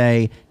meeting and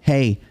say,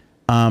 hey,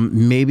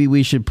 maybe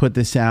we should put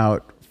this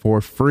out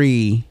for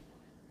free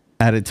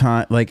at a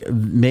time. Like,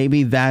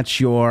 maybe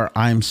that's your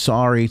I'm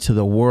sorry to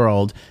the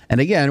world.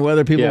 And again,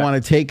 whether people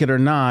want to take it or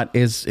not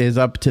is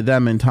up to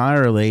them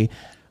entirely,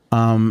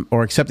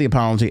 or accept the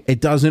apology.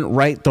 It doesn't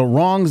right the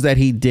wrongs that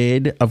he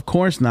did. Of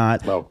course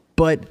not. No.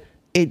 But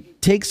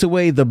it takes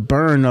away the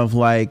burn of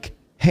like,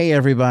 hey,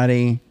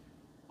 everybody,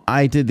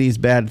 I did these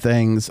bad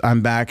things.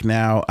 I'm back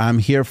now. I'm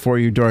here for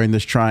you during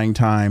this trying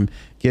time.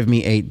 Give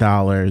me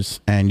 $8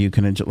 and you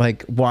can enjoy.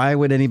 Like, why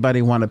would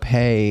anybody want to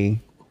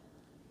pay?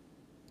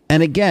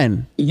 And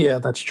again, yeah,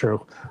 that's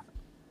true.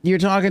 You're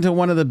talking to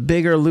one of the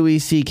bigger Louis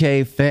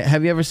C.K.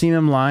 Have you ever seen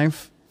him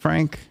live,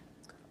 Frank?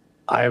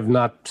 I have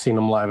not seen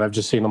him live. I've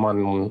just seen him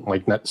on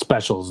like net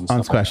specials and stuff.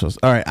 On specials.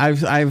 All right. I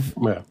don't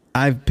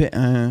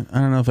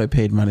know if I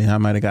paid money. I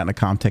might have gotten a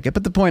comp ticket,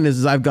 but the point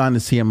is I've gone to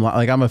see him.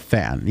 Like, I'm a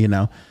fan,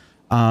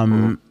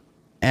 and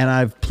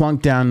I've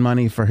plunked down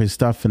money for his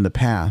stuff in the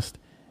past.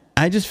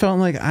 I just felt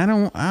like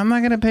I'm not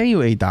going to pay you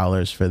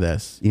 $8 for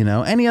this.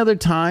 Any other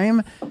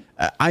time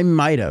I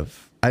might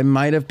have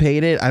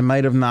paid it. I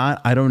might have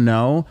not. I don't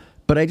know.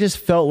 But I just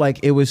felt like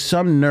it was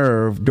some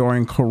nerve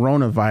during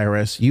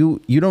coronavirus.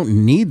 You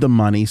don't need the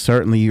money.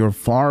 Certainly you're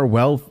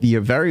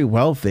very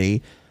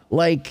wealthy.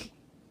 Like,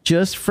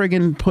 just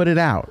friggin' put it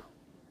out.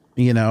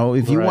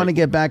 If you want to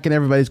get back in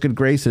everybody's good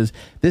graces,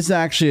 this is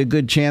actually a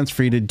good chance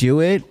for you to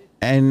do it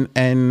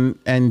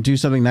and do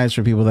something nice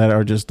for people that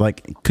are just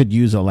like, could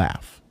use a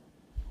laugh.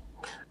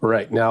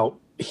 Right. Now,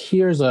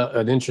 here's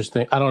an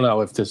interesting, I don't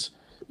know if this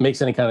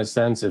makes any kind of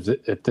sense,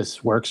 if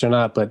this works or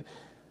not, but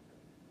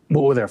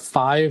were there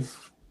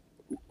 5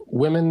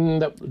 women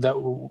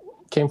that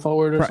came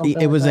forward or something?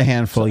 It was a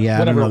handful, yeah.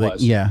 Whatever it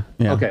was. Yeah.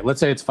 Okay,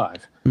 let's say it's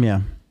 5.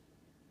 Yeah.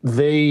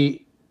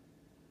 They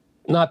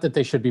not that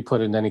they should be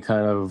put in any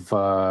kind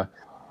of.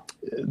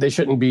 They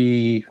shouldn't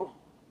be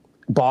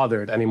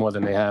bothered any more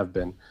than they have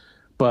been,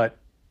 but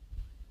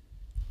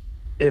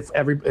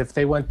if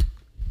they went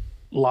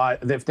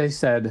live, if they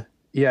said,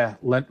 yeah,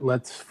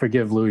 let's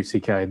forgive Louis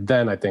C.K.,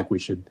 then I think we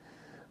should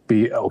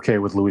be okay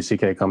with Louis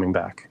C.K. coming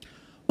back.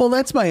 Well,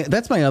 that's my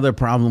other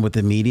problem with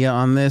the media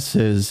on this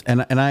is,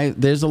 and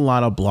there's a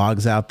lot of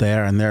blogs out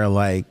there, and they're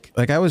like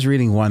I was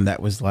reading one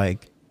that was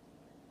like,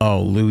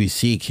 oh, Louis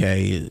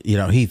C.K.,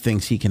 he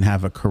thinks he can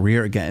have a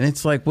career again. And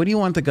it's like, what do you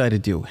want the guy to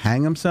do?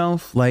 Hang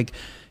himself? Like,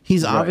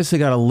 he's obviously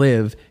got to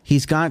live.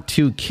 He's got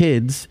 2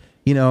 kids.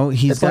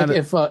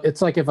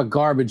 It's like if a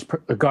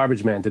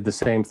garbage man did the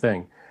same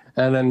thing,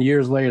 and then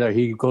years later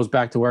he goes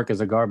back to work as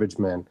a garbage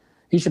man.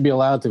 He should be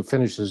allowed to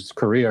finish his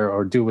career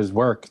or do his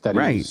work that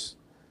he's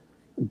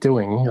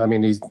doing. I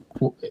mean,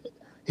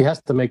 he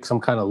has to make some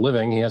kind of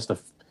living. He has to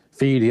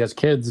feed. He has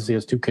kids. He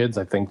has 2 kids,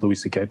 I think. Louis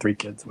C.K. 3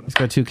 kids. Whatever. He's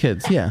got 2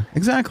 kids. Yeah,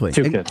 exactly.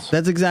 2 kids.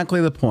 That's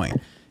exactly the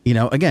point.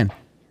 Again,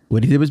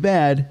 what he did was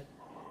bad.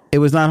 It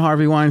was not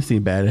Harvey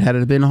Weinstein bad. Had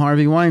it been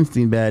Harvey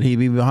Weinstein bad, he'd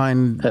be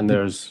behind and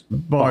there's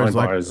bars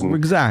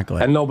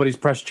exactly. And nobody's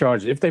pressed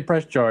charges. If they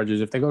press charges,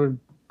 if they go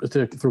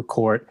through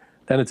court,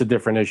 then it's a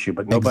different issue.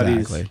 But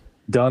nobody's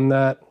done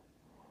that.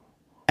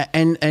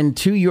 And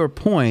to your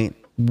point,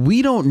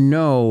 we don't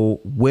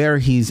know where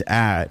he's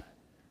at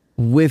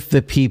with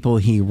the people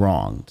he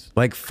wronged.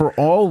 Like, for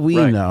all we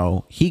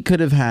know, he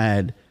could have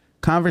had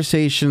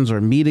conversations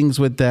or meetings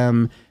with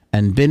them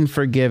and been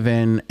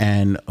forgiven,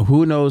 and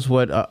who knows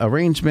what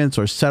arrangements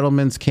or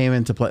settlements came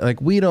into play.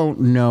 Like, we don't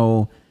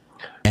know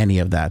any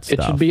of that stuff.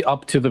 It should be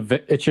up to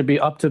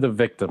the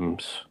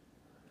victims.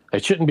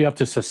 It shouldn't be up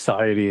to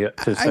society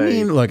to say. I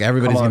mean, look,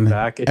 everybody's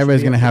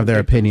gonna have their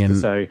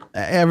opinion.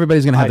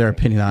 Everybody's gonna have their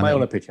opinion on it. My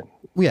own opinion.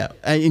 Yeah,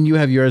 and you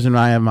have yours and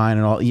I have mine,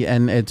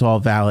 and it's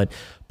all valid.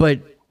 But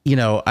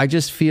I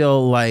just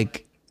feel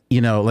like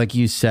like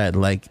you said,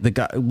 like the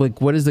guy, like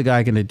what is the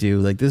guy gonna do?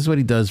 Like, this is what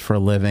he does for a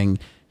living.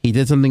 He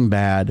did something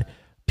bad.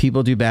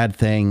 People do bad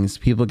things.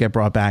 People get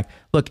brought back.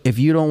 Look, if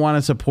you don't want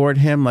to support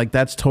him, like,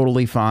 that's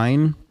totally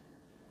fine.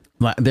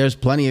 There's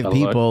plenty of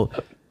people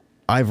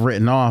I've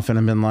written off and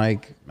I've been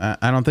like,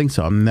 I don't think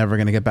so. I'm never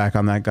going to get back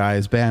on that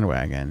guy's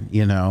bandwagon.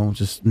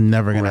 Just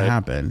never going to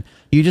happen.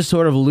 You just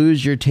sort of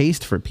lose your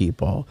taste for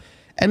people.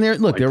 And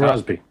like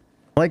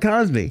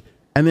Cosby.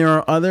 And there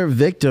are other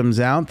victims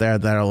out there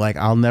that are like,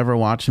 I'll never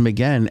watch him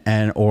again.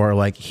 Or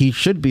like, he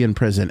should be in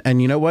prison.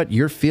 And you know what?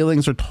 Your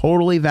feelings are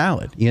totally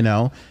valid,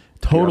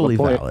 totally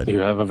valid. You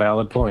have a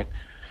valid point.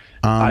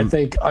 I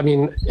think,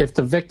 if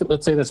the victim,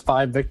 let's say there's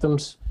 5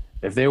 victims,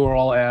 if they were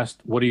all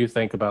asked, what do you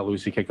think about Louis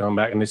C.K. coming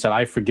back? And they said,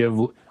 I forgive,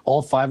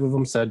 all 5 of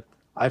them said,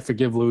 I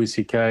forgive Louis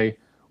C.K.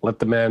 Let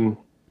the man,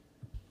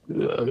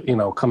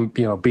 come,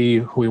 be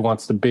who he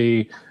wants to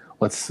be.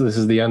 This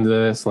is the end of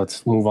this.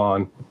 Let's move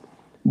on.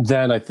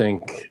 Then I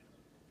think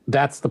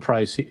that's the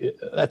price.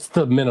 That's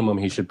the minimum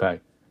he should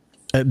pay.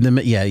 The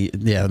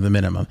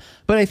minimum.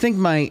 But I think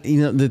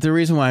the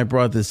reason why I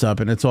brought this up,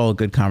 and it's all a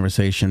good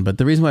conversation, but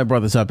the reason why I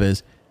brought this up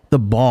is the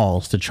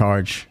balls to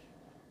charge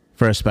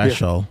for a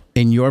special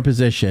in your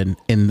position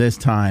in this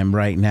time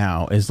right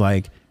now is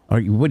like,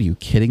 what are you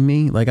kidding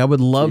me? Like, I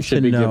would love to know. You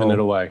should be giving it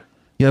away.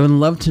 Yeah, I would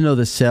love to know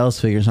the sales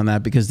figures on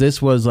that, because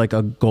this was like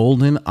a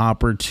golden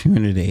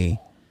opportunity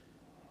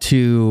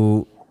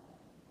to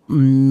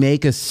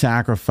make a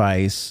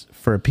sacrifice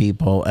for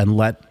people and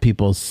let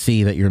people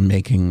see that you're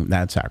making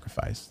that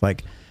sacrifice.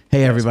 Like,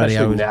 hey, everybody,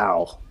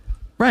 now.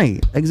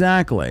 Right,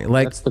 exactly.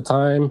 Like, that's the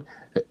time.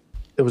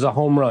 It was a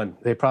home run.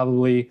 They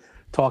probably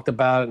talked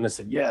about it and they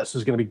said, yeah, this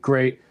is going to be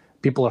great.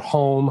 People at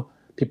home,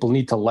 people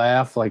need to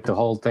laugh, like the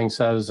whole thing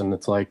says, and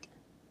it's like,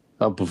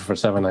 for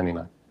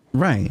 $7.99.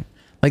 Right.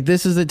 Like,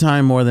 this is the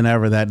time more than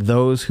ever that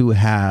those who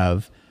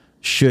have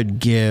should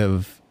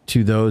give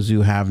to those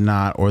who have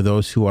not, or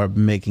those who are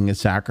making a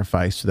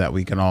sacrifice so that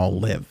we can all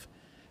live.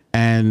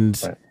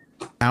 And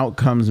out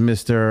comes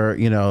Mr.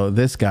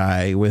 This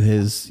guy with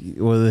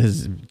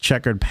his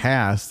checkered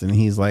past, and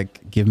he's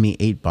like, give me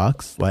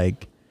 $8.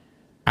 Like,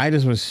 I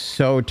just was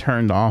so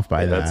turned off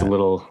by that. That's a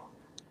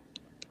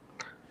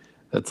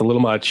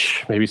little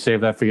much. Maybe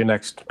save that for your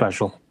next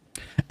special.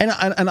 And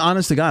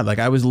honest to God, like,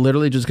 I was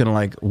literally just going to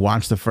like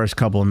watch the first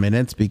couple of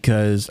minutes,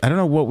 because I don't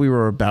know what we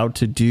were about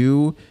to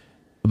do,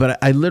 but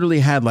I literally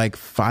had like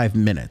 5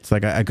 minutes.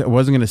 Like, I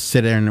wasn't going to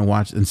sit there and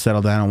watch and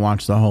settle down and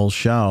watch the whole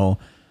show,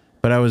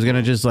 but I was going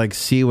to just like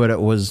see what it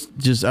was.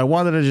 I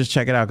wanted to just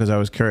check it out because I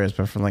was curious,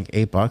 but for like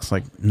 $8,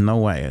 like, no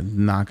way, it's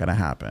not going to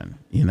happen.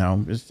 I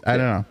don't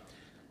know.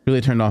 Really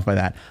turned off by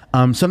that.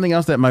 Something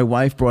else that my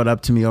wife brought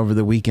up to me over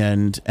the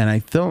weekend, and I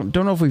don't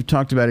know if we've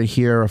talked about it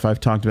here or if I've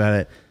talked about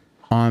it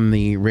on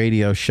the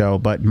radio show,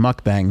 but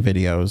mukbang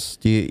videos.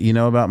 Do you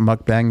know about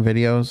mukbang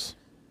videos?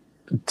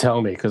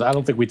 Tell me, because I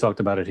don't think we talked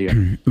about it here.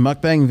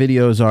 Mukbang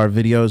videos are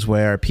videos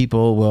where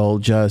people will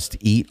just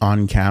eat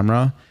on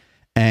camera,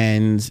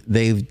 and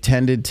they've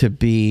tended to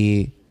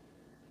be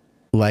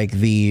like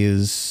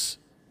these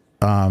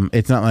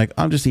It's not like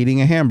I'm just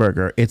eating a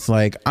hamburger. It's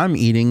like I'm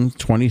eating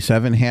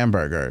 27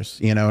 hamburgers.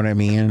 You know what I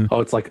mean?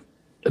 Oh, it's like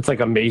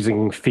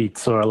amazing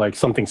feats or like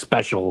something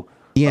special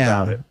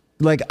about it.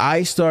 Like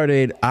I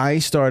started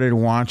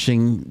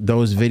watching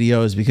those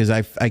videos because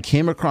I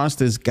came across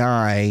this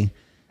guy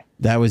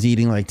that was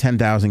eating like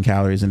 10,000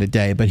 calories in a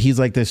day, but he's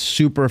like this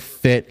super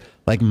fit,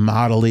 like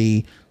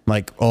modelly,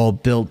 like all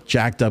built,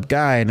 jacked up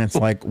guy. And it's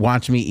like,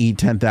 watch me eat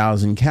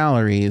 10,000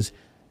 calories.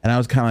 And I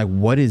was kind of like,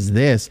 what is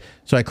this?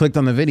 So I clicked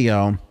on the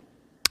video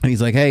and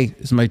he's like, hey,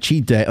 this is my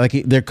cheat day. Like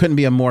there couldn't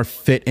be a more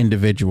fit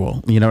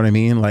individual. You know what I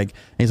mean? Like,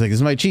 he's like, this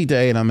is my cheat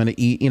day and I'm going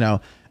to eat, you know?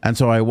 And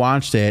so I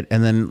watched it,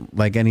 and then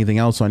like anything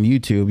else on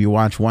YouTube, you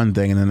watch one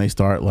thing and then they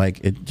start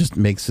like, it just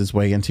makes its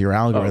way into your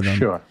algorithm. Oh,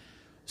 sure.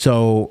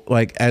 So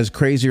like as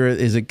crazier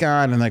as it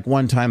got, and like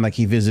one time like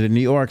he visited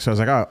New York, so I was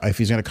like, oh, if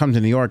he's gonna come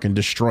to New York and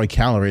destroy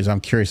calories,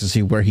 I'm curious to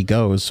see where he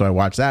goes. So I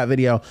watched that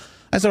video.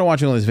 I started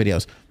watching all these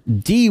videos.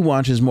 D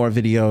watches more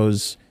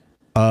videos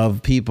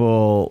of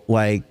people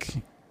like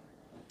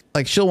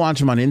she'll watch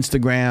them on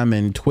Instagram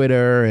and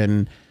Twitter,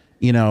 and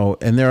you know,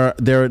 and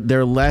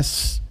they're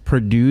less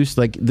produced.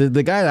 Like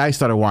the guy that I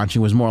started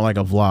watching was more like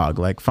a vlog,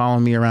 like follow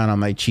me around on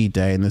my cheat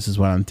day and this is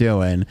what I'm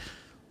doing.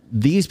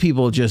 These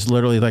people just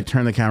literally like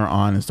turn the camera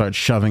on and start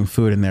shoving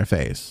food in their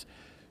face.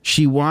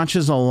 She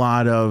watches a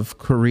lot of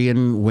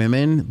Korean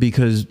women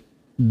because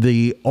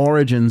the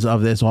origins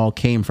of this all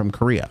came from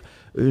Korea.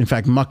 In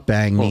fact,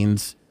 mukbang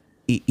means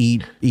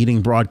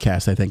eating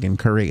broadcast, I think, in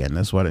Korean.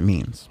 That's what it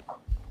means.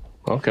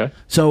 Okay.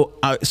 So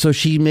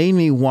she made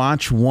me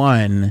watch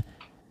one,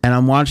 and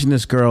I'm watching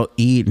this girl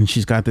eat, and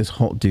she's got this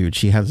whole,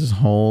 she has this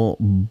whole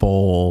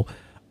bowl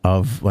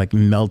of like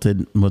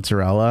melted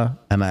mozzarella,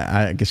 and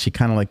I guess she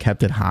kind of like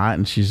kept it hot,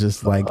 and she's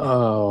just like,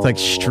 it's like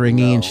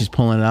stringy, and she's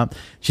pulling it up.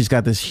 She's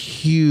got this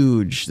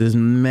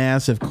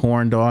massive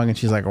corn dog, and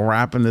she's like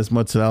wrapping this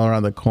mozzarella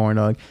around the corn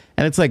dog,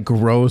 and it's like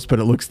gross, but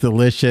it looks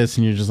delicious,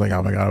 and you're just like,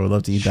 oh my God, I would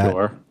love to eat that.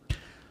 Sure.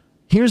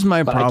 Here's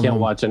my problem. I can't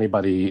watch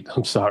anybody eat.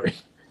 I'm sorry.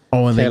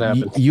 Oh, and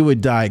then you would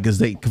die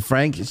because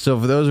Frank. So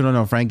for those who don't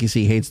know, Frankie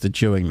C hates the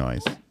chewing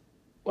noise.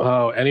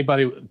 Oh,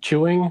 anybody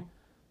chewing,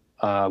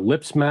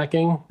 lip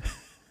smacking,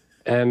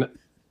 and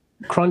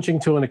crunching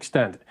to an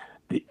extent.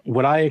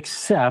 What I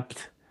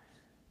accept,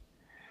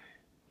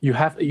 you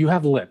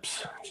have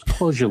lips. Just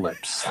close your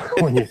lips.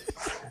 When you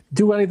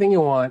do anything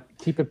you want,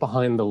 keep it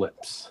behind the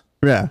lips.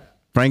 Yeah.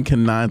 Frank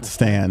cannot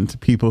stand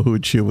people who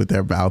chew with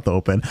their mouth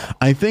open.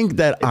 I think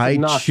that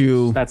It's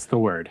chew. That's the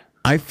word.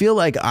 I feel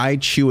like I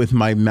chew with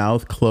my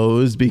mouth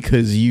closed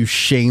because you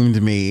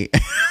shamed me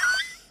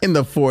in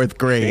the 4th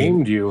grade.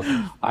 Shamed you?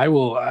 I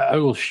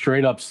will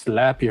straight up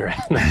slap your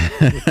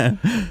head.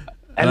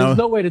 And there's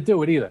no way to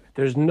do it either.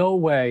 There's no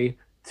way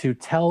to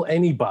tell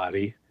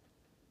anybody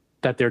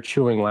that they're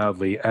chewing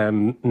loudly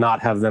and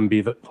not have them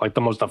be the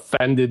most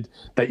offended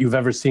that you've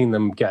ever seen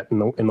them get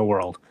in the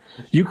world.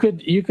 You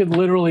could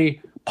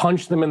literally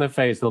punch them in the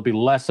face; they'll be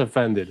less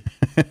offended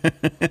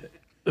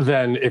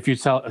than if you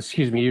tell,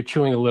 "Excuse me, you're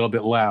chewing a little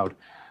bit loud."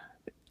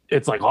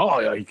 It's like,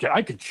 oh,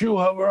 I could chew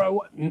however I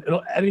want.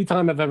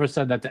 Anytime I've ever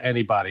said that to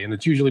anybody, and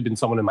it's usually been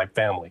someone in my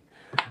family,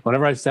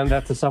 whenever I send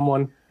that to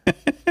someone,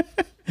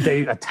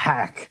 they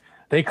attack.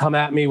 They come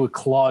at me with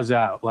claws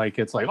out. Like,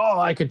 it's like, oh,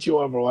 I could chew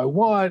however I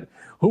want.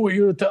 Who are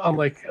you? I'm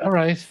like, all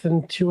right,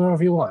 then chew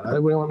however you want.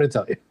 What do you want me to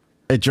tell you?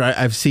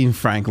 I've seen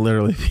Frank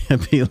literally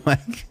be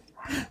like,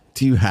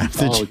 do you have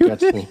to chew? It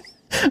gets me.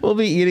 We'll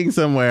be eating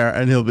somewhere,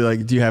 and he'll be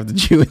like, do you have to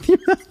chew with your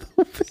mouth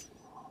open?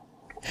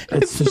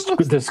 It's just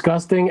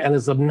disgusting, and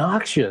it's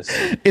obnoxious.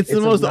 It's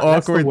the most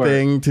awkward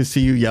thing to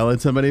see you yell at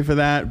somebody for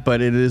that,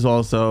 but it is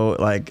also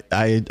like,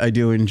 I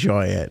do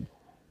enjoy it.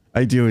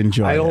 I do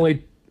enjoy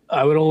it.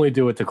 I would only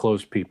do it to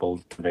close people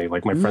to me,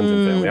 like my friends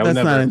and family.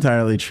 That's not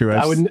entirely true.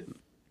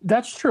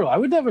 That's true. I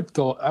would never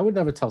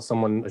tell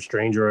someone, a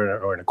stranger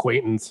or an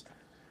acquaintance.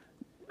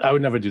 I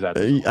would never do that.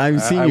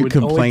 I've seen you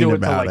complain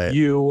about it.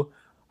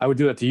 I would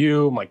do that to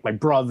you, like my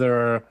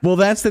brother. Well,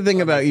 that's the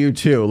thing about you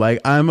too. Like,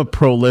 I'm a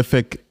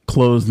prolific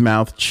closed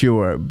mouth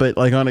chewer, but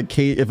like on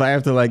occasion, if I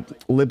have to like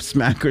lip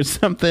smack or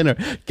something or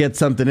get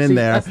something in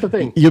there, that's the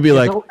thing. You'll be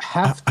like,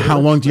 how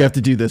long do you have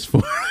to do this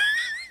for?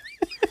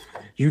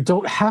 You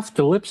don't have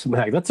to lip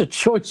smack. That's a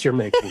choice you're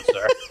making,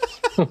 sir.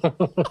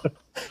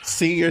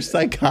 See, you're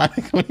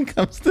psychotic when it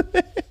comes to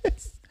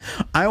this.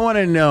 I want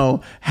to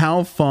know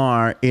how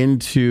far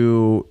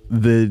into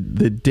the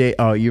day.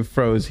 Oh, you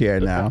froze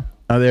here now.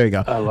 Oh, there you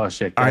go. I lost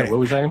you. All right. What were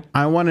we saying?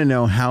 I want to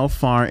know how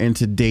far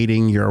into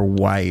dating your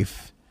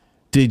wife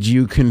did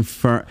you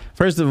confirm?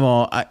 First of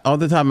all, off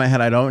the top of my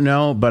head, I don't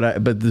know,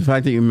 but the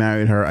fact that you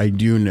married her, I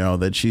do know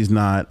that she's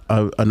not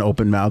an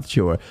open mouth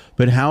chewer.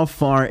 But how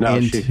far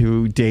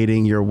into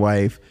dating your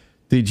wife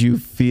did you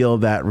feel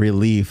that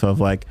relief of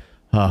like,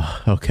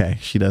 oh, okay,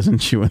 she doesn't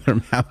chew with her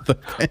mouth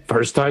open?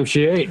 First time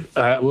she ate.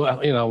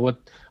 Well, you know what?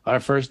 Our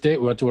first date,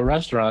 we went to a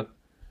restaurant.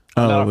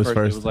 Oh, it was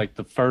first. It was like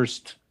the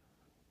first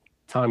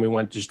time we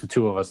went, just the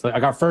two of us.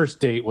 Like our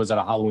first date was at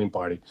a Halloween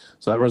party,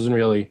 so that wasn't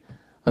really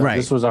Right.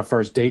 This was our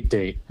first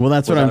date. Well,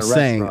 that's what Was I'm at a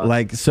saying. restaurant.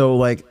 Like, so,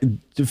 like,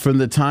 from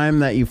the time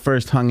that you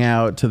first hung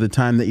out to the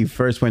time that you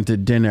first went to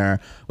dinner,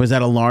 was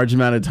that a large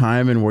amount of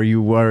time? And were you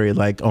worried,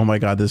 like, oh my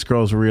God, this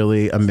girl's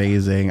really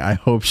amazing. I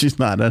hope she's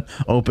not an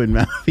open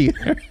mouth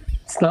eater.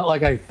 It's not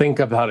like I think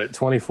about it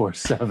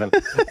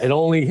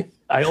 24/7.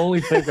 I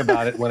only think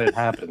about it when it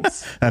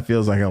happens. That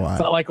feels like a It's lot.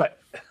 not like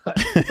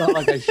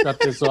I shut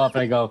this off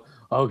and I go,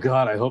 oh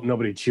God, I hope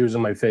nobody chews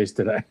in my face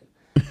today.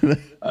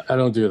 I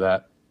don't do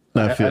that.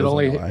 That feels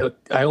like a lot.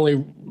 I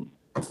only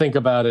think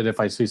about it if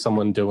I see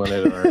someone doing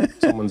it or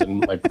someone's in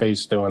my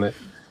face doing it.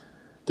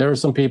 There are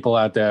some people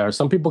out there,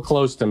 some people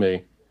close to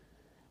me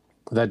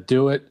that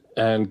do it,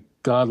 and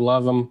God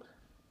love them.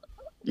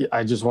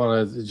 I just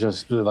want to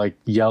just like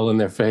yell in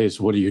their face,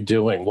 what are you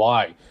doing?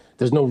 Why?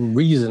 There's no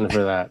reason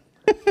for that.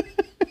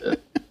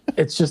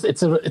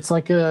 It's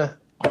like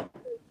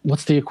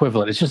what's the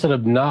equivalent? It's just an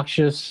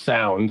obnoxious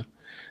sound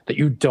that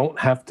you don't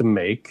have to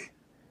make.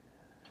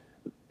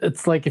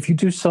 It's like if you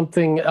do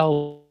something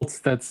else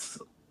that's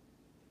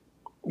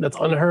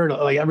unheard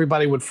of, like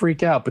everybody would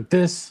freak out. But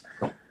this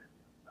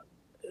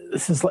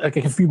is like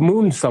if you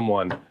moon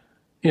someone,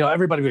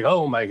 everybody would go,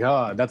 oh my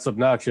God, that's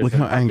obnoxious. Look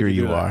how could angry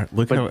you do are. that?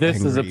 Look but how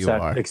this is angry you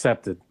are.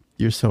 accepted.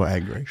 You're so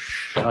angry.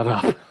 Shut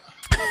up.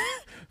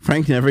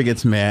 Frank never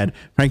gets mad.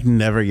 Frank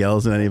never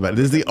yells at anybody.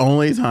 This is the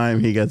only time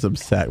he gets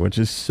upset, which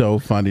is so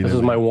funny. This to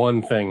is me. my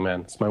one thing,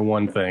 man. It's my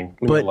one thing.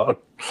 Leave me But- alone.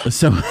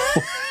 So,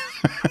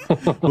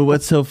 but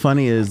what's so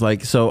funny is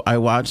like, I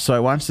watched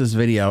this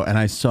video and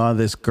I saw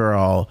this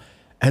girl,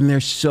 and they're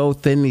so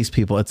thin. These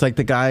people. It's like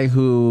the guy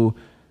who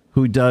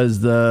wins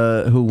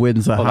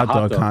the hot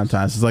dog dogs.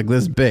 contest. It's like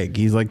this big.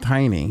 He's like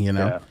tiny,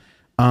 Yeah.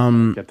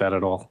 Don't get that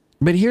at all.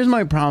 But here's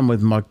my problem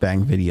with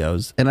mukbang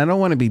videos, and I don't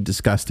want to be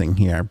disgusting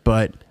here,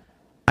 but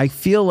I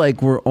feel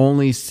like we're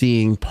only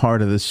seeing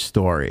part of the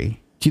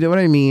story. Do you know what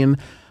I mean?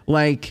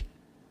 Like,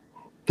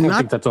 I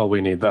think that's all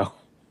we need, though.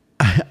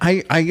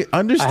 I I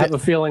understand. have a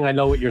feeling I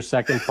know what your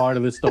second part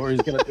of the story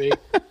is going to be.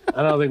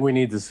 I don't think we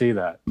need to see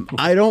that.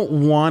 I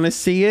don't want to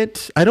see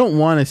it. I don't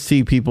want to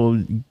see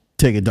people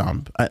take a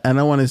dump. I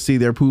don't want to see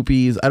their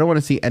poopies. I don't want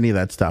to see any of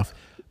that stuff.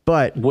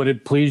 But Would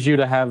it please you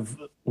to have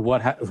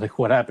what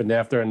happened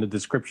after in the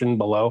description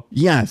below?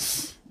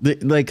 yes,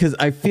 because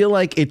I feel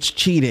like it's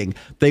cheating.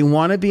 They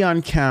want to be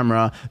on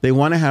camera. They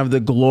want to have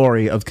the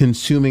glory of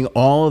consuming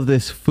all of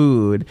this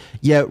food.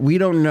 Yet we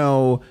don't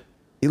know.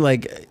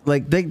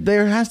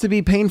 There has to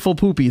be painful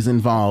poopies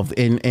involved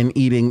in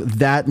eating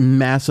that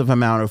massive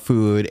amount of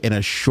food in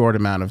a short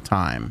amount of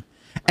time.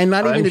 And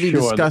not even I'm to be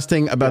sure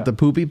disgusting about the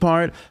poopy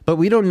part, but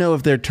we don't know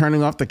if they're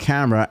turning off the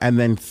camera and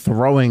then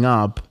throwing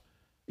up,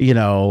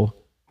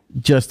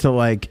 just to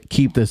like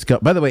keep this go.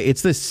 By the way,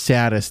 it's the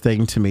saddest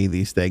thing to me,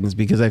 these things,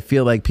 because I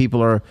feel like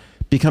people are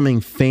becoming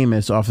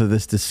famous off of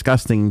this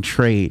disgusting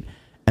trait.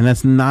 And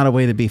that's not a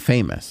way to be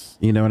famous.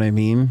 You know what I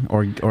mean?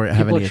 Or have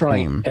People any are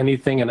trying acclaim.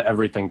 anything and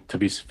everything to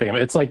be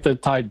famous. It's like the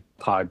Tide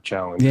Pod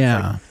challenge. It's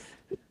Yeah.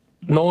 like,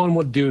 no one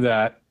would do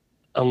that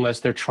unless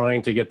they're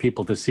trying to get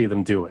people to see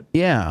them do it.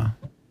 Yeah.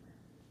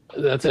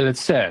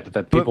 It's sad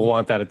that people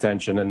want that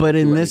attention. But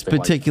in do this anything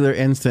like particular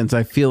instance,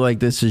 I feel like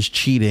this is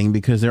cheating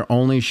because they're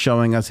only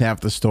showing us half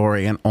the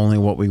story and only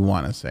what we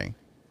want to see.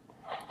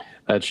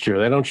 that's true.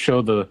 They don't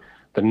show the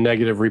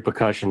negative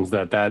repercussions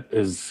that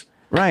is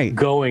Right.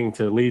 going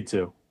to lead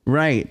to.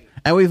 Right.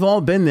 And we've all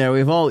been there.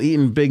 We've all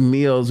eaten big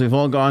meals. We've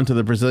all gone to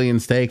the Brazilian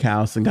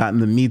steakhouse and gotten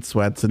the meat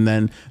sweats. And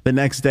then the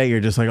next day you're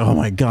just like, oh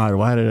my God,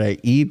 why did I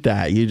eat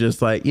that? You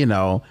just like, it's And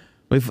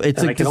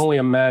I like can only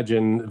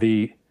imagine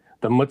the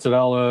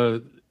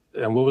mozzarella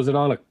and what was it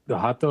on the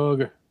hot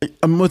dog?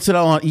 a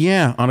mozzarella.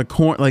 Yeah. On a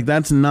corn. Like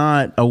that's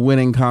not a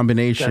winning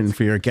combination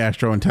for your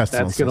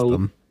gastrointestinal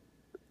system.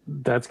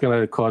 That's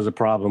gonna cause a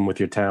problem with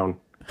your town.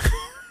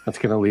 That's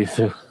gonna lead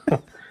to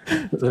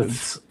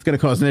It's going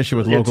to cause an issue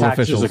with local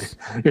officials.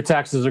 Your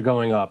taxes are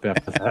going up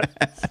after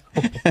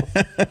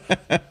that.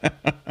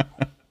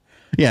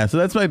 Yeah, so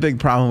that's my big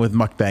problem with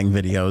mukbang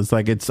videos.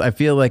 Like I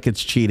feel like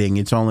it's cheating.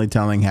 It's only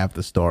telling half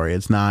the story.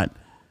 It's not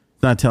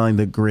telling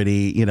the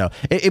gritty,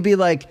 It'd be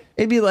like,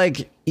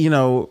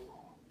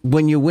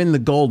 when you win the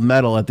gold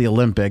medal at the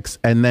Olympics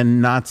and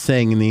then not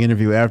saying in the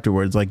interview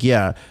afterwards, like,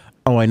 yeah,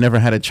 oh, I never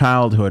had a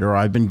childhood, or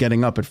I've been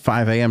getting up at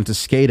 5 a.m. to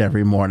skate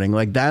every morning.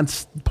 Like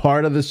that's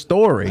part of the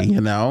story,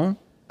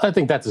 I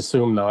think that's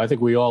assumed, though. I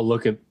think we all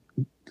look at,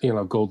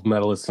 gold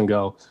medalists and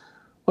go,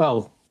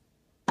 well,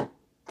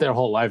 their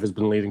whole life has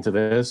been leading to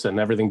this, and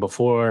everything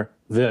before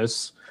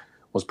this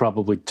was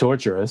probably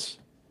torturous.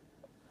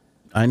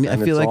 I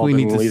feel like we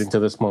need to leading to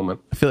this moment.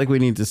 I feel like we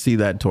need to see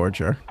that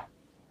torture.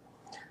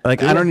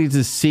 Like, I don't need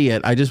to see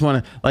it. I just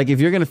want to, like, if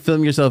you're going to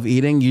film yourself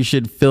eating, you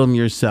should film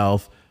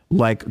yourself,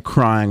 like,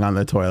 crying on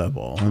the toilet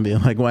bowl and being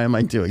like, why am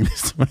I doing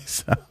this to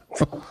myself?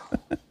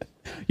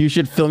 You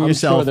should film I'm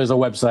yourself. sure there's a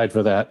website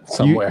for that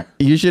somewhere.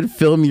 You should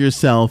film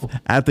yourself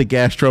at the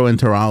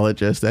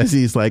gastroenterologist as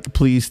he's like,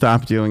 please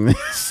stop doing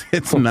this.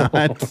 It's not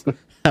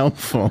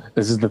helpful.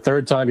 This is the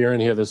third time you're in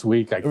here this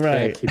week. I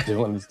Right. can't keep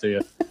doing this to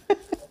you.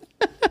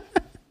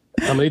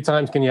 How many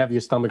times can you have your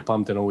stomach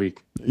pumped in a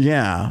week?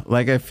 Yeah,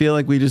 like I feel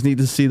like we just need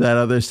to see that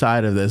other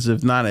side of this.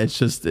 If not, it's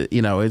just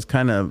it's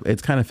kind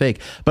of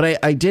fake.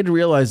 But I did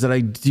realize that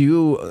I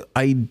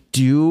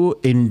do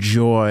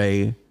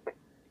enjoy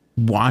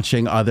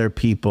watching other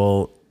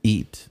people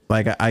eat.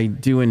 Like I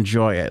do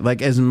enjoy it.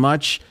 Like as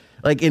much,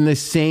 like in the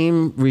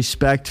same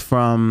respect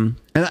from,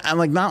 and I'm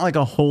like not like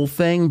a whole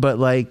thing, but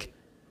like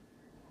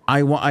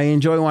I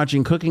enjoy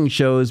watching cooking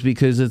shows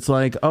because it's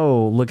like,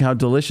 oh, look how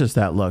delicious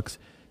that looks.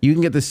 You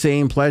can get the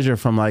same pleasure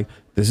from like,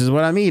 this is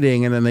what I'm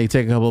eating. And then they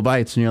take a couple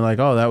bites and you're like,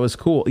 oh, that was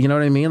cool. You know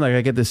what I mean? Like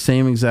I get the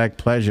same exact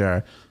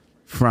pleasure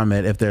from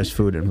it if there's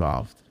food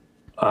involved.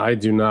 I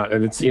do not.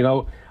 And it's,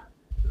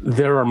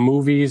 there are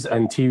movies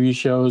and TV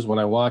shows when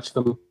I watch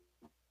them.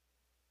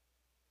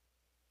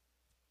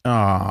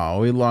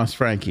 Oh, we lost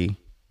Frankie.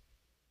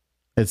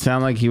 It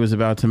sounded like he was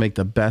about to make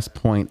the best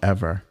point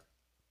ever.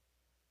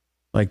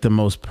 Like the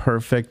most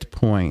perfect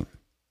point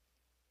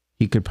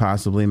he could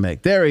possibly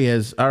make. There he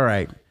is. All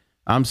right.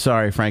 I'm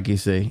sorry, Frankie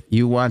C.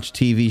 You watch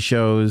TV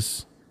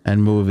shows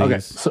and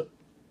movies. Okay,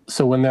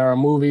 so when there are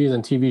movies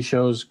and TV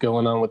shows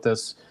going on with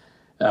this,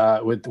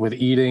 with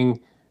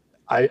eating,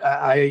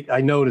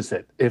 I notice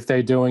it if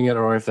they're doing it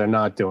or if they're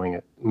not doing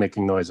it,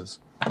 making noises.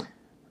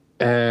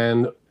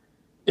 And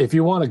if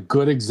you want a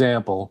good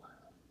example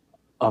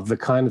of the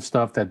kind of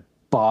stuff that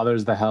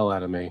bothers the hell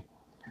out of me,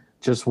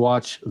 just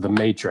watch The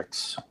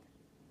Matrix.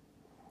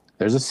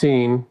 There's a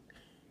scene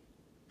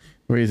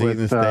where he's eating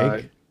the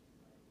steak.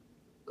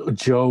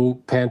 Joe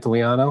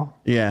Pantoliano.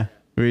 Yeah,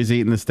 where he's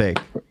eating the steak.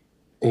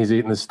 He's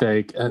eating the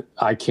steak, and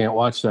I can't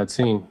watch that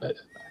scene.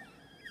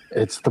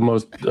 It's the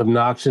most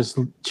obnoxious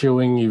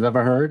chewing you've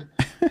ever heard.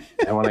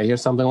 And when I hear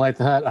something like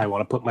that, I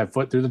want to put my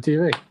foot through the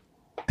TV.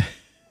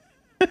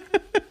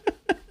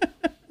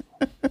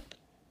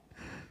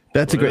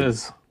 That's a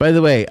great. By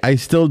the way, I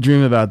still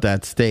dream about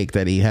that steak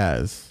that he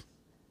has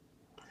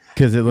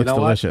because it looks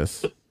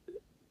delicious.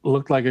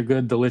 Looked like a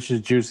good,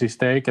 delicious, juicy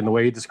steak, and the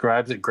way he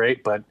describes it,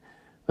 great. But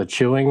the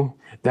chewing,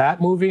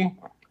 that movie,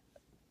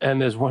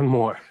 and there's one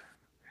more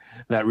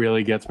that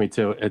really gets me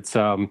too. It's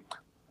Law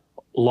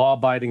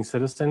Abiding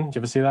Citizen. Did you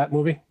ever see that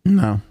movie?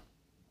 No.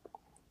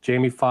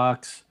 Jamie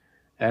Foxx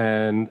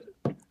and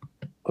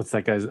what's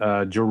that guy's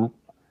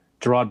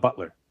Gerard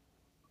Butler.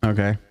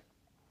 Okay.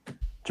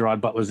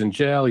 Gerard Butler's in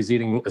jail. He's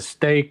eating a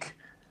steak,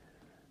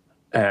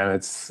 and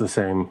it's the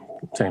same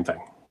thing.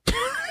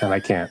 And I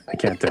can't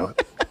do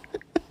it.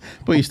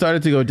 But you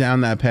started to go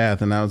down that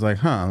path, and I was like,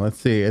 huh, let's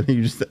see. And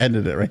you just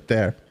ended it right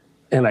there.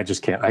 And I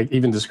just can't.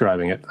 Even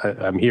describing it,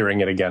 I'm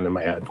hearing it again in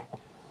my head.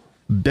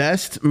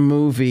 Best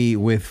movie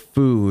with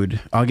food.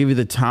 I'll give you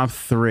the top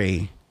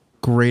 3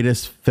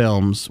 greatest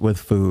films with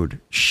food.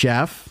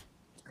 Chef,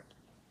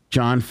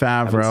 Jon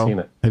Favreau. Haven't seen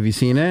it. Have you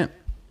seen it?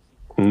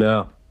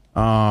 No.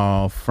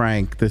 Oh,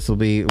 Frank, this will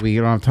be. We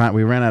don't have time.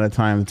 We ran out of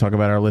time to talk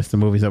about our list of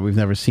movies that we've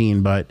never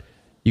seen, but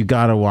you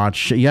got to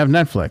watch. You have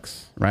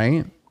Netflix,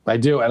 right? I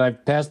do, and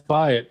I've passed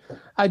by it.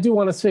 I do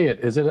want to see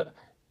it. Is it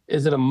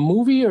a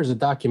movie or is it a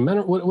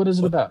documentary? What is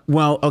it about?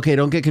 Well, okay,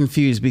 don't get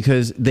confused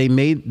because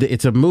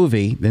it's a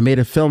movie. They made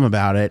a film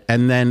about it,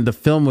 and then the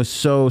film was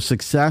so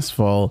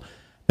successful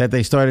that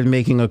they started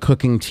making a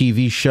cooking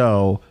TV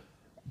show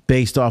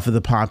based off of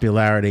the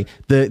popularity.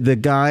 The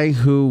guy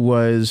who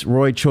was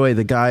Roy Choi,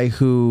 the guy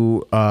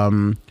who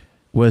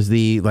was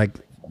the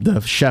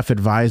chef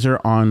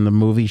advisor on the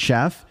movie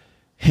Chef,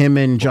 him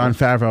and Jon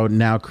Favreau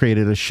now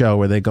created a show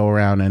where they go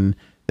around and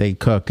they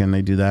cook and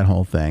they do that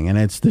whole thing. And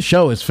the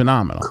show is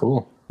phenomenal.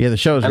 Cool. Yeah, the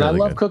show is really good.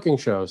 And I love cooking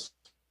shows.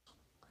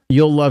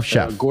 You'll love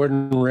Chef.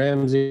 Gordon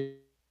Ramsay.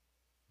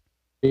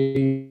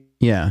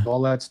 Yeah.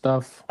 All that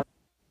stuff.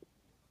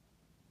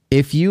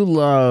 If you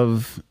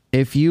love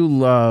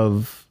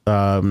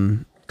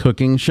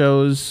cooking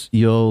shows,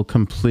 you'll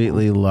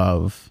completely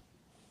love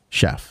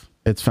Chef.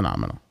 It's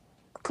phenomenal.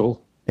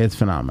 Cool. It's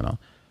phenomenal.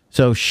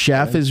 So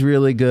Chef is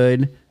really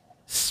good.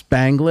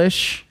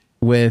 Spanglish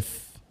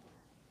with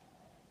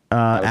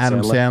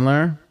Adam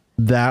Sandler.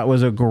 That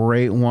was a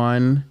great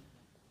one.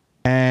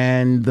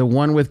 And the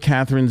one with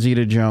Catherine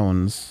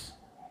Zeta-Jones.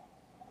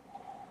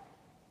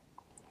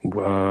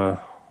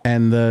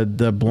 And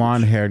the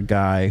blonde-haired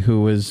guy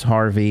who was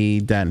Harvey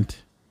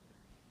Dent.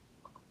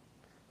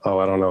 Oh,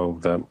 I don't know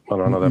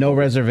that. No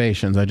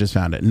Reservations. I just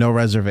found it. No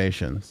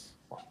Reservations.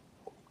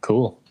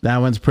 Cool. That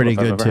one's pretty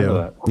good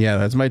too. Yeah,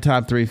 that's my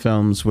top 3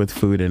 films with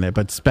food in it.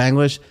 But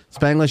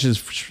Spanglish is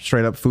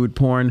straight up food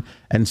porn,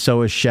 and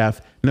so is Chef.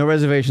 No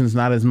Reservations,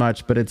 not as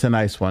much, but it's a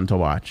nice one to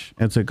watch.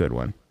 It's a good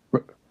one.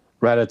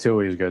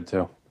 Ratatouille is good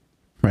too.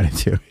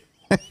 Ratatouille.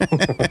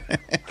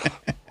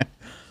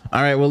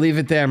 All right, we'll leave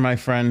it there, my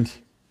friend.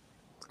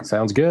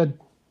 Sounds good.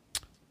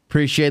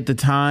 Appreciate the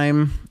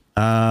time.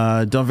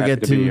 Don't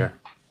forget to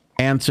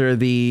answer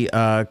the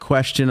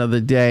question of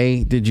the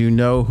day. Did you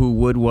know who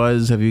Wood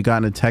was? Have you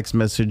gotten a text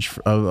message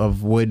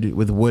of Wood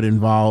with Wood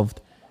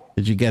involved?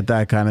 Did you get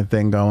that kind of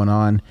thing going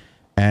on?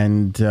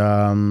 And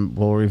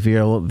we'll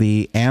reveal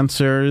the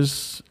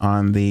answers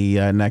on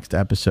the next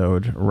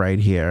episode right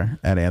here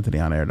at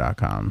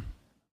AnthonyOnAir.com.